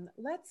 Yeah.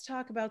 Let's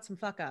talk about some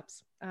fuck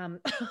ups.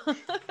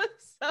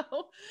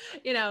 So,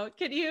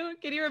 can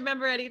you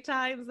remember any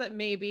times that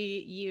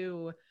maybe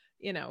you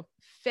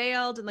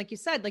failed, and like you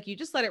said, like you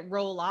just let it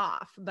roll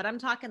off? But I'm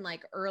talking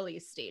like early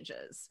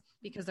stages,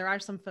 because there are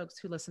some folks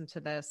who listen to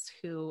this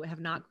who have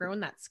not grown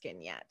that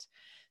skin yet.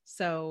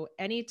 So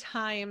any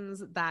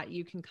times that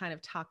you can kind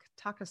of talk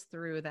us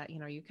through that,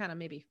 you kind of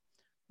maybe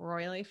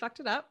royally fucked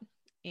it up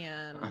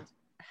and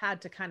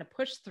had to kind of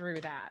push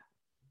through that.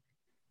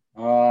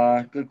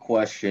 Good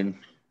question.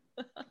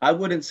 I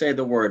wouldn't say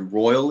the word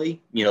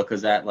royally,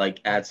 because that like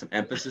adds some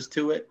emphasis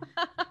to it.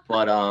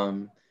 But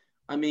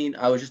I mean,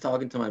 I was just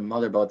talking to my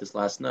mother about this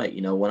last night.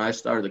 When I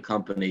started the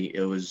company,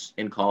 it was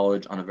in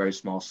college on a very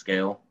small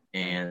scale,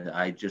 and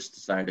I just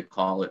decided to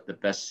call it the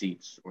best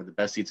seats, or the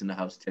best seats in the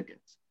house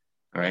tickets.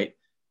 All right.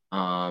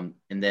 And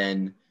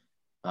then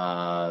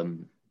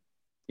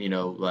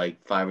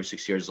like 5 or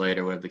 6 years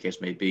later, whatever the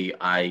case may be,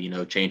 I,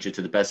 changed it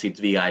to the best seats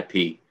VIP.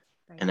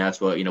 Right. And that's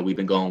what, we've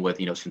been going with,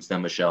 since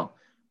then, Michelle.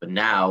 But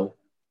now,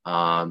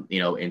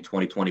 in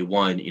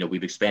 2021,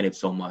 we've expanded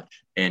so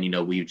much,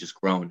 and, we've just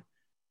grown.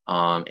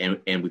 And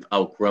we've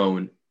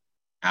outgrown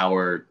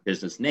our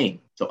business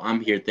name. So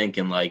I'm here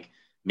thinking like,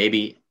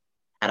 maybe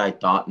had I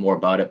thought more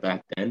about it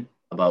back then,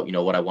 about,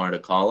 what I wanted to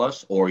call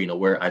us, or,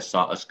 where I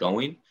saw us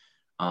going,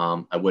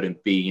 I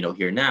wouldn't be,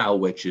 here now,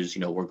 which is,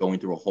 we're going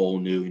through a whole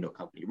new,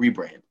 company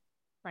rebrand,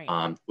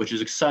 Right. which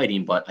is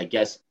exciting. But I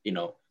guess,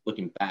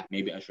 looking back,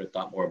 maybe I should have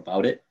thought more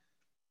about it.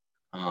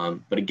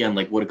 But again,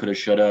 like woulda, coulda,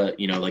 shoulda,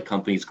 like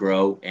companies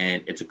grow,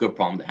 and it's a good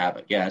problem to have,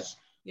 I guess.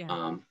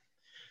 Yeah.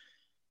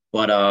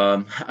 But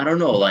I don't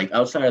know, like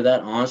outside of that,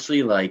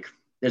 honestly, like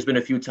there's been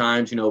a few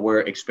times,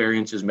 where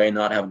experiences may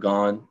not have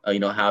gone,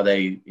 how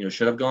they,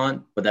 should have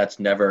gone, but that's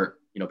never,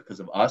 because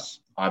of us.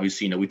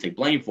 Obviously, we take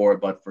blame for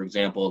it. But for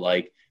example,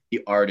 like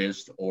the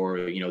artist, or,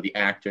 the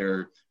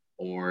actor,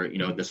 or,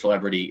 the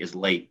celebrity is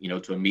late,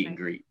 to a meet and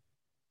greet,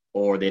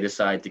 or they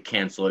decide to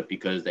cancel it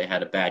because they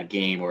had a bad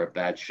game or a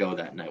bad show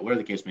that night,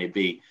 whatever the case may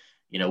be.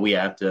 We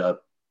have to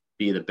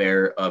be the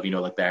bearer of,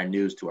 like bad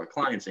news to our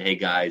clients. Say, hey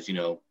guys,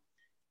 not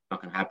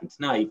going to happen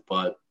tonight,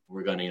 but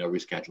we're going to,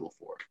 reschedule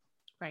for it.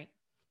 Right.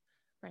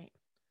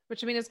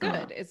 Which, I mean, is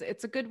good.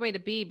 It's a good way to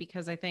be,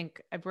 because I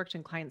think I've worked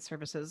in client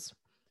services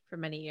for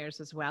many years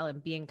as well.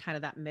 And being kind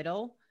of that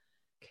middle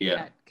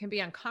can be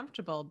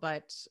uncomfortable,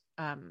 but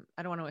I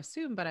don't want to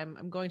assume, but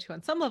I'm going to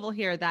on some level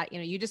here that,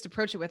 you just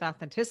approach it with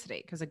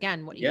authenticity. Because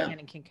again, what you can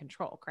and can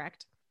control,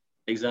 correct?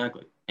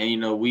 Exactly.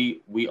 And,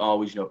 we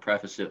always,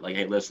 preface it like,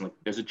 hey, listen, like,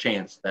 there's a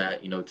chance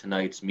that,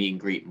 tonight's meet and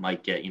greet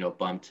might get,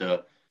 bumped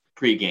to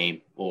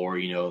pregame or,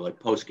 like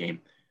postgame.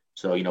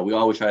 So, we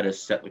always try to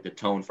set like the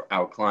tone for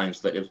our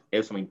clients that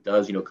if something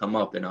does, come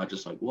up, they're not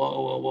just like,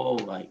 whoa,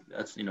 like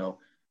that's,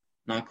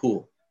 not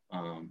cool.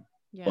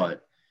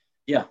 But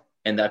yeah.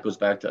 And that goes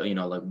back to,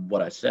 like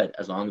what I said,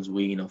 as long as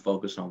we,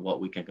 focus on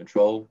what we can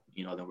control,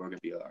 then we're going to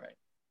be all right.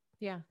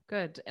 Yeah,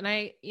 good. And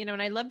I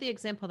love the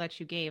example that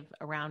you gave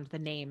around the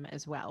name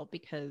as well,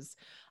 because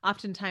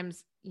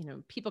oftentimes,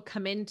 people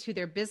come into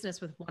their business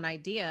with one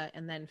idea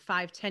and then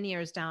 5-10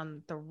 years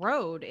down the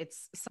road,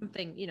 it's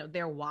something,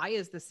 their why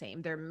is the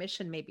same. Their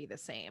mission may be the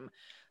same,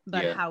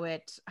 but how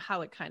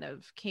it kind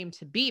of came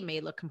to be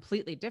may look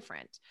completely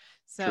different.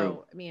 So,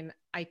 true. I mean,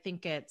 I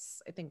think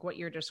what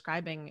you're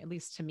describing, at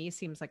least to me,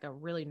 seems like a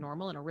really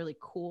normal and a really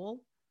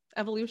cool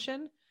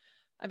evolution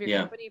of your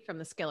company from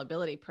the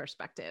scalability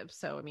perspective.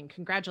 So, I mean,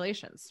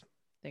 congratulations.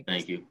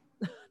 Thank you.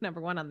 Number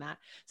one on that.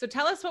 So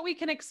tell us what we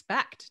can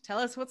expect. Tell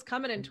us what's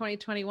coming in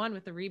 2021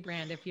 with the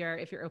rebrand, if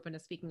you're open to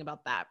speaking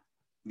about that.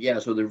 Yeah.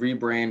 So the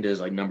rebrand is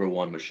like number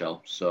one,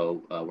 Michelle.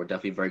 So we're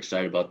definitely very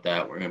excited about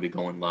that. We're going to be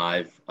going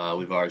live.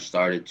 We've already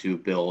started to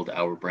build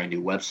our brand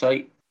new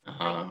website.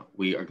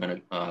 We are going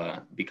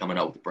to be coming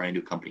out with a brand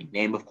new company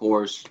name, of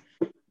course,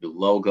 new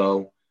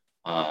logo.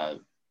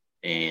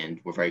 And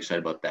we're very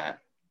excited about that.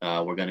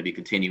 We're going to be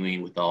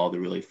continuing with all the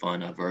really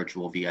fun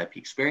virtual VIP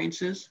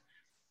experiences.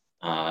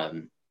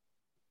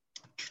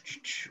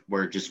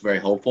 We're just very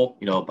hopeful,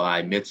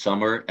 by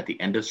midsummer, at the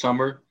end of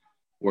summer,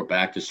 we're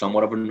back to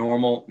somewhat of a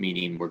normal,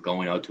 meaning we're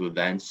going out to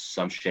events,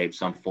 some shape,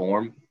 some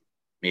form,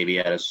 maybe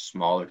at a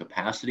smaller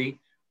capacity.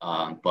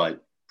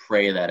 But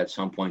pray that at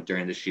some point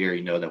during this year,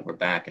 that we're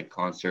back at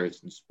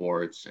concerts and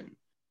sports and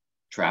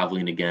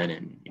traveling again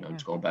and,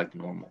 just going back to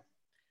normal.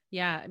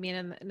 Yeah. I mean,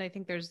 and I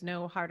think there's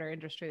no harder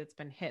industry that's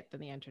been hit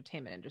than the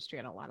entertainment industry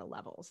on a lot of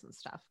levels and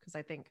stuff. Cause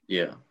I think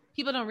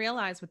people don't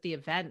realize with the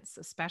events,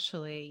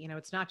 especially,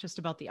 it's not just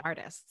about the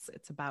artists.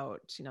 It's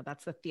about,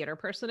 that's the theater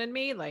person in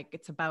me. Like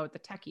it's about the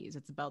techies.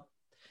 It's about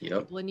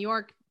people in New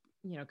York,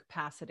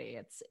 capacity.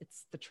 It's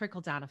the trickle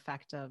down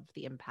effect of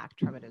the impact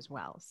from it as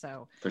well.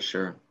 So for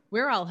sure,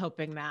 we're all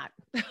hoping that,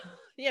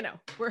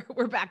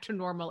 we're back to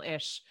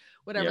normal-ish,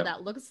 whatever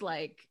that looks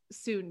like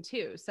soon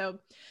too. So,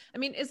 I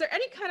mean, is there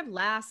any kind of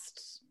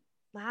last,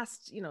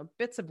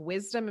 bits of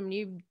wisdom? I mean,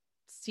 you've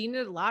seen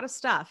a lot of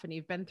stuff and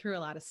you've been through a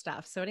lot of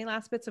stuff. So any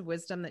last bits of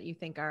wisdom that you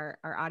think our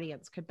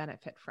audience could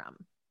benefit from?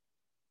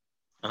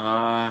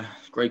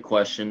 Great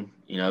question.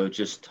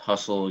 Just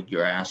hustle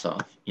your ass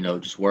off,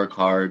 just work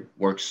hard,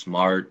 work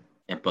smart.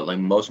 But like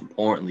more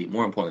important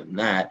than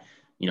that,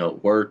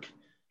 work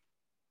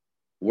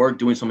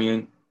doing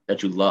something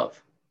that you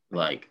love.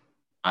 Like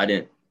I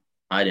didn't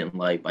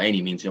like by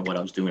any means, what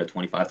I was doing at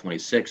 25,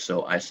 26.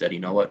 So I said, you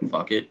know what,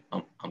 fuck it.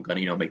 I'm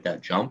going to, make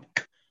that jump.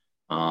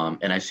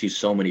 And I see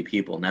so many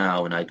people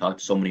now, and I talk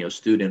to so many of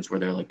students where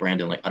they're like,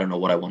 Brandon, like, I don't know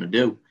what I want to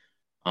do.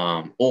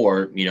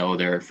 Or,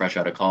 they're fresh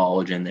out of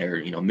college and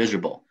they're,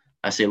 miserable.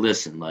 I say,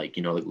 listen, like,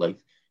 like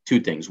two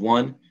things.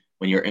 One,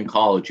 when you're in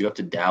college, you have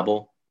to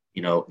dabble,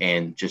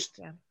 and just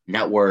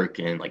network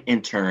and like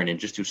intern and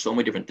just do so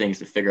many different things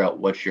to figure out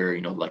what you're,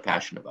 like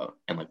passionate about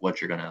and like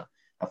what you're going to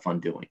have fun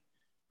doing.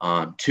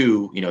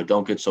 Two,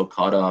 don't get so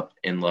caught up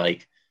in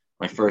like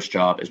my first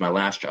job is my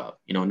last job.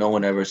 No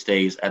one ever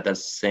stays at that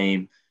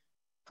same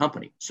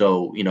company.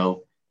 So,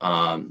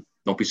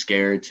 don't be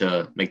scared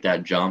to make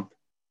that jump.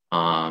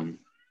 And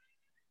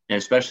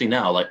especially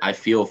now, like I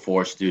feel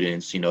for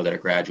students, that are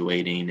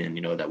graduating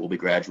and, that will be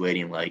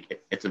graduating,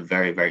 like it's a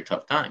very, very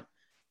tough time.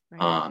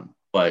 Right.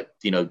 But,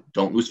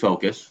 don't lose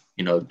focus,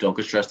 don't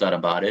get stressed out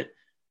about it.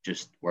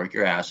 Just work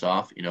your ass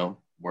off,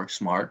 work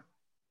smart,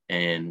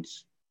 and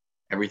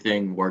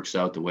everything works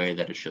out the way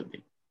that it should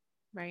be.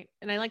 Right.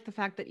 And I like the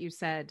fact that you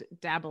said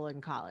dabble in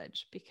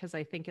college, because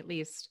I think at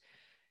least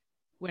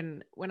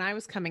when I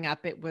was coming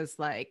up, it was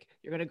like,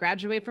 you're going to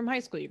graduate from high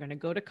school, you're going to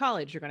go to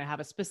college, you're going to have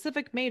a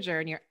specific major,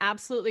 and you're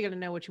absolutely going to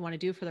know what you want to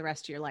do for the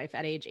rest of your life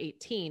at age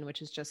 18,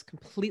 which is just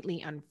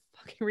completely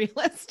unfucking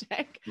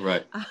realistic.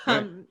 Right.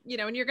 And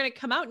you're going to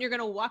come out and you're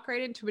going to walk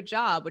right into a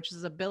job, which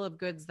is a bill of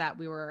goods that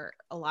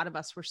a lot of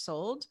us were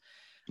sold.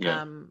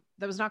 That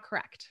was not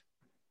correct.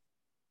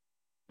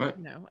 Right.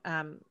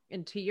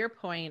 And to your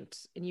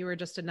point, and you were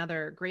just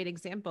another great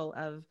example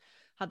of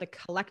how the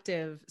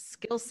collective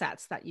skill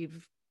sets that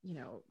you've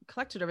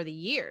collected over the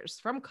years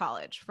from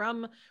college,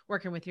 from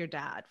working with your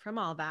dad, from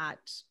all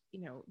that,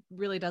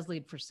 really does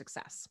lead for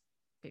success,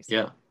 basically.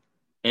 Yeah.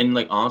 And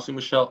like, honestly,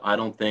 Michelle, I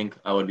don't think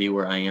I would be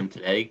where I am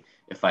today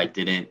if I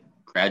didn't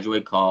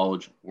graduate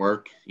college,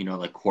 work,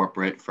 like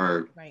corporate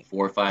for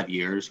 4 or 5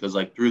 years. Cause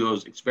like through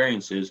those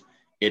experiences,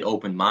 it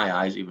opened my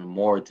eyes even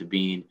more to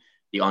being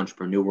the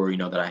entrepreneur,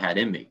 that I had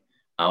in me.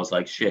 I was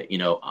like, shit,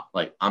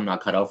 like I'm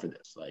not cut out for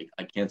this. Like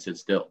I can't sit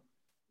still.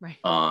 Right.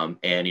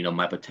 And,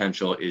 my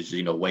potential is,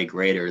 way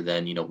greater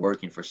than,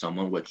 working for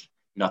someone, which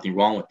nothing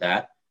wrong with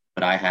that.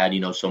 But I had,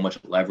 so much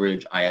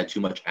leverage. I had too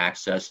much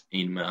access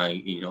in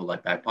my,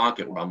 like back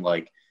pocket where I'm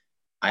like,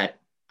 I,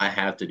 I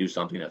have to do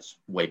something that's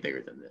way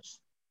bigger than this,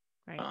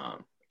 Right.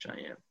 which I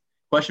am.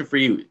 Question for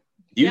you.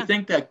 Do you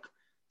think that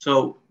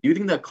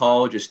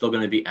college is still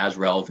going to be as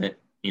relevant,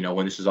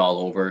 when this is all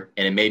over?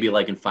 And it may be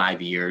like in 5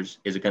 years,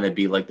 is it going to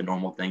be like the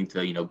normal thing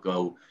to,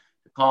 go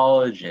to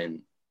college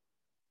and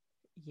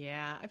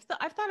Yeah,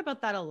 I've thought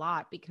about that a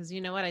lot because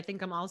you know what? I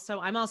think I'm also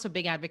a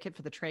big advocate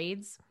for the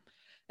trades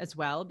as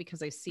well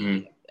because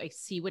mm, I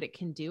see what it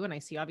can do and I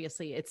see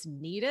obviously it's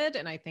needed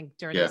and I think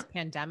during yeah, this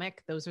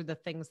pandemic those are the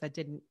things that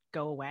didn't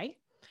go away.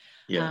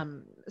 yeah,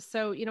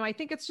 So I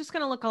think it's just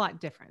going to look a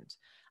lot different.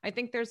 I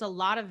think there's a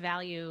lot of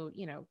value,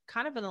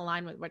 kind of in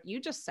line with what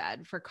you just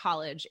said for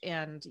college.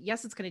 And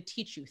yes, it's going to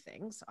teach you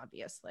things,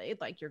 obviously,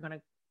 like you're going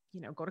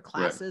to, go to right,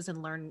 classes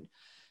and learn,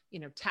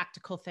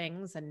 tactical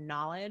things and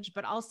knowledge,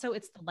 but also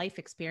it's the life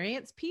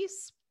experience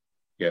piece.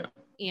 yeah,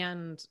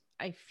 And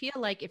I feel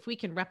like if we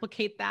can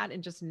replicate that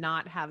and just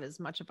not have as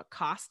much of a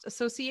cost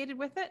associated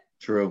with it,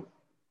 true,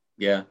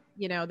 yeah,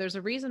 there's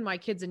a reason why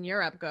kids in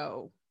Europe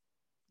go,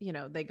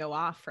 they go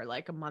off for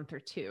like a month or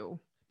two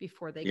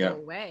before they yeah, go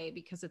away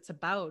because it's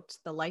about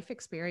the life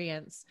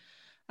experience.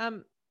 I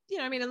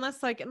mean,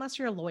 unless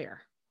you're a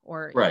lawyer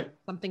or right,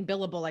 something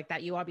billable like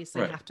that, you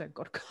obviously right. have to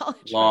go to college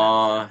for that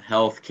Law, stuff.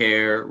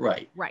 healthcare,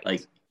 right. Right.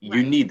 Like you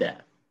Right. need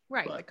that,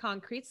 Right. The but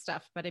concrete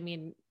stuff. But I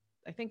mean,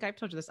 I think I've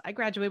told you this. I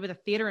graduated with a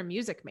theater and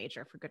music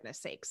major for goodness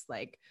sakes,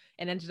 like,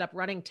 and ended up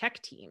running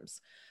tech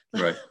teams.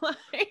 right,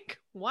 Like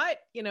what,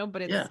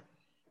 but yeah.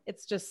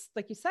 it's just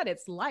like you said,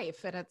 it's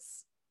life and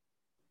it's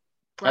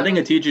I brought think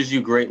up. it teaches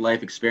you great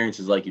life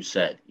experiences, like you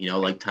said,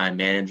 like time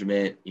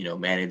management,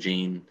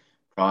 managing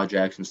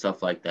projects and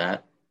stuff like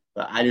that.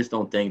 But I just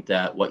don't think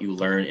that what you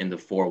learn in the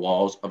four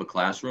walls of a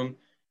classroom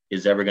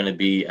is ever going to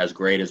be as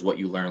great as what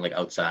you learn like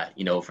outside,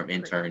 from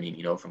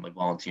interning, from like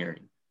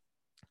volunteering.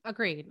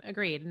 Agreed.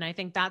 And I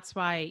think that's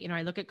why,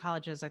 I look at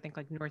colleges, I think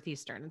like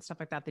Northeastern and stuff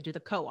like that. They do the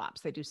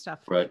co-ops, they do stuff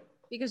Right.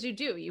 because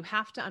you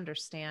have to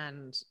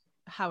understand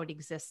how it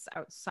exists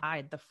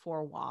outside the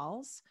four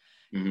walls.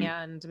 Hmm.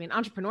 And I mean,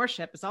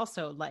 entrepreneurship is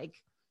also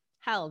like,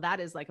 hell, that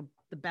is like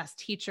the best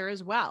teacher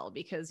as well,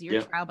 because you're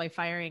Yeah. trial by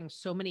firing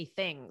so many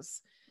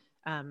things.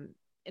 And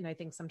I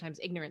think sometimes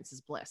ignorance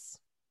is bliss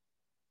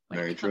when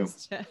Very it true.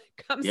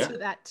 comes Yeah, to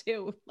that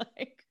too.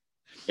 Like,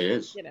 it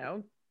is. you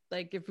know,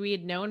 like if we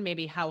had known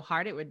maybe how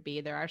hard it would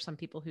be, there are some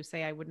people who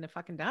say I wouldn't have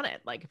fucking done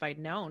it. Like if I'd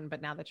known,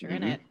 but now that you're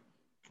in Hmm. it,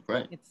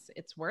 Right.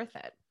 it's worth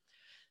it.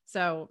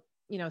 So,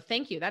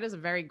 thank you. That is a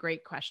very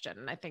great question.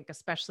 And I think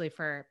especially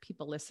for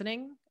people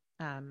listening,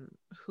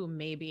 who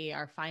maybe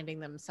are finding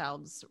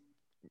themselves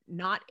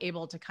not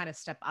able to kind of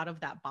step out of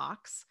that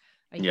box.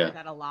 I hear Yeah.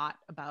 that a lot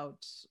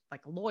about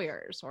like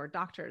lawyers or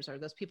doctors or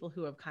those people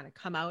who have kind of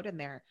come out and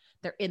they're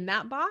in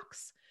that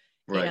box.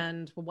 Right.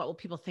 And what will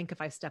people think if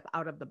I step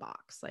out of the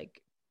box?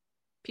 Like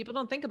people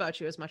don't think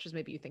about you as much as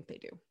maybe you think they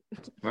do.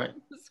 Right.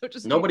 So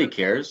just Nobody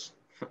cares.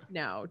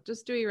 no,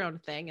 just do your own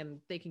thing and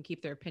they can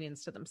keep their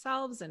opinions to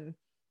themselves and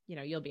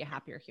you'll be a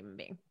happier human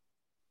being.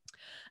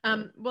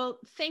 Right. Well,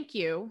 thank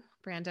you,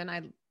 Brandon.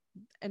 I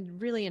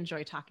really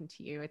enjoy talking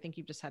to you. I think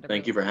you've just had a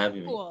Thank really you for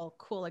having me.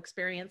 cool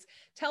experience.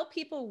 Tell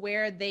people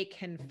where they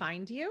can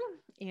find you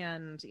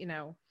and,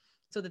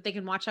 so that they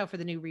can watch out for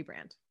the new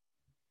rebrand.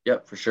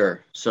 Yep, for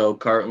sure. So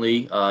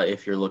currently,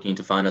 if you're looking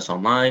to find us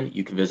online,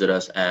 you can visit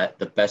us at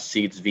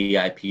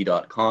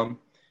thebestseatsvip.com.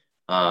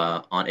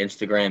 On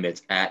Instagram,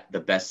 it's at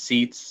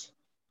thebestseats.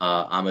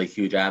 I'm a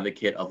huge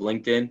advocate of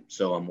LinkedIn,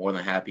 so I'm more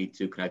than happy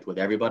to connect with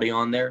everybody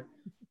on there.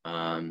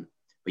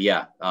 But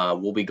yeah,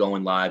 we'll be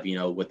going live,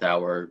 with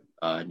our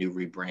new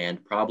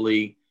rebrand,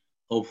 probably,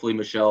 hopefully,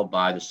 Michelle,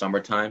 by the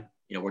summertime.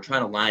 We're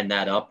trying to line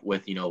that up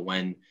with,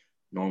 when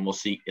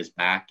normalcy is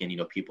back and,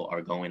 people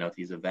are going out to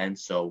these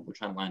events. So we're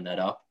trying to line that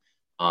up,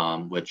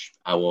 which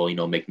I will,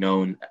 make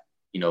known,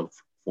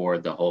 for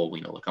the whole,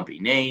 the company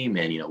name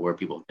and, where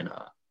people can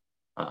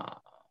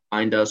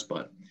find us.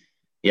 But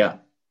yeah.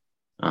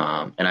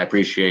 And I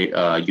appreciate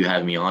you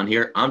having me on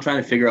here. I'm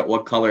trying to figure out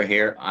what color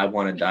hair I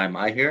want to dye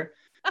my hair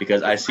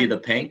because I see the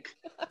pink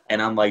and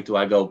I'm like, do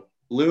I go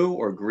blue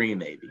or green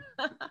maybe?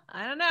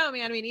 I don't know,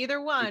 man. I mean, either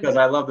one. Because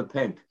I love the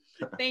pink.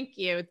 Thank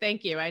you.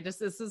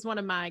 This is one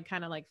of my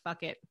kind of like,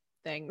 fuck it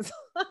things.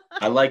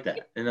 I like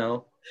that,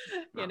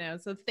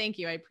 So thank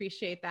you. I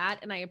appreciate that.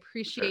 And I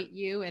appreciate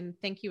you. And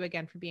thank you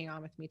again for being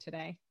on with me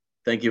today.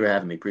 Thank you for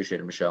having me. Appreciate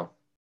it, Michelle.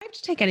 I have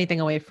to take anything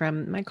away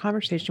from my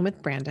conversation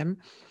with Brandon.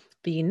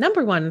 The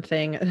number one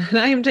thing that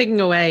I am taking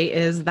away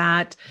is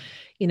that,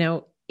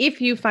 if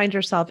you find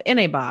yourself in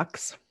a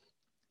box,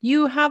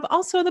 you have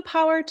also the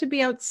power to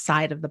be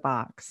outside of the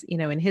box.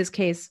 In his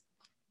case,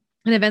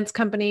 an events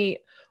company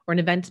or an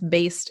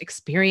event-based,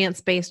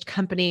 experience-based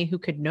company who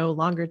could no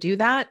longer do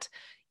that,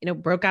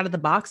 broke out of the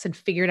box and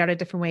figured out a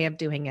different way of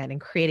doing it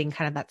and creating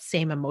kind of that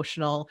same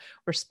emotional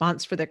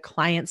response for their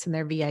clients and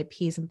their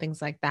VIPs and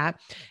things like that,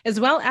 as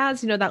well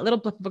as, that little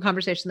blip of a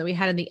conversation that we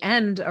had in the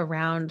end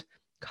around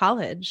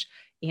college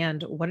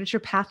and what does your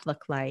path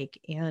look like?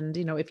 And,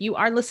 if you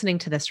are listening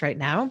to this right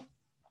now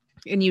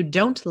and you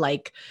don't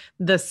like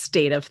the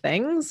state of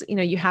things,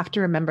 you have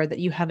to remember that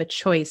you have a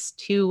choice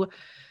to,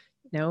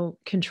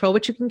 control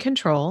what you can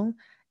control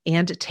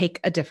and take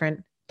a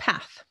different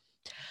path.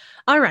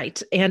 All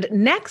right. And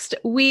next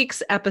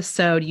week's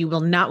episode, you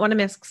will not want to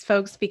miss,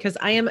 folks, because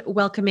I am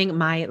welcoming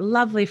my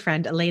lovely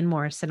friend, Elaine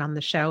Morrison, on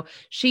the show.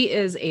 She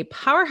is a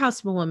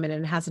powerhouse of a woman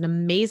and has an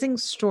amazing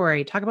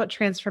story. Talk about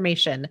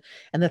transformation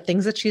and the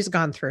things that she's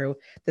gone through.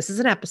 This is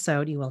an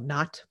episode you will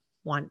not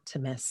want to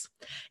miss.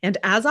 And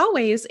as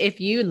always, if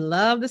you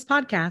love this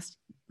podcast,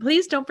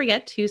 please don't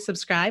forget to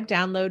subscribe,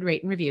 download,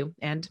 rate, and review.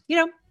 And,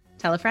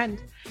 tell a friend,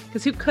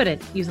 because who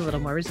couldn't use a little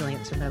more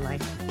resilience in their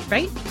life,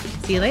 right?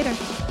 See you later.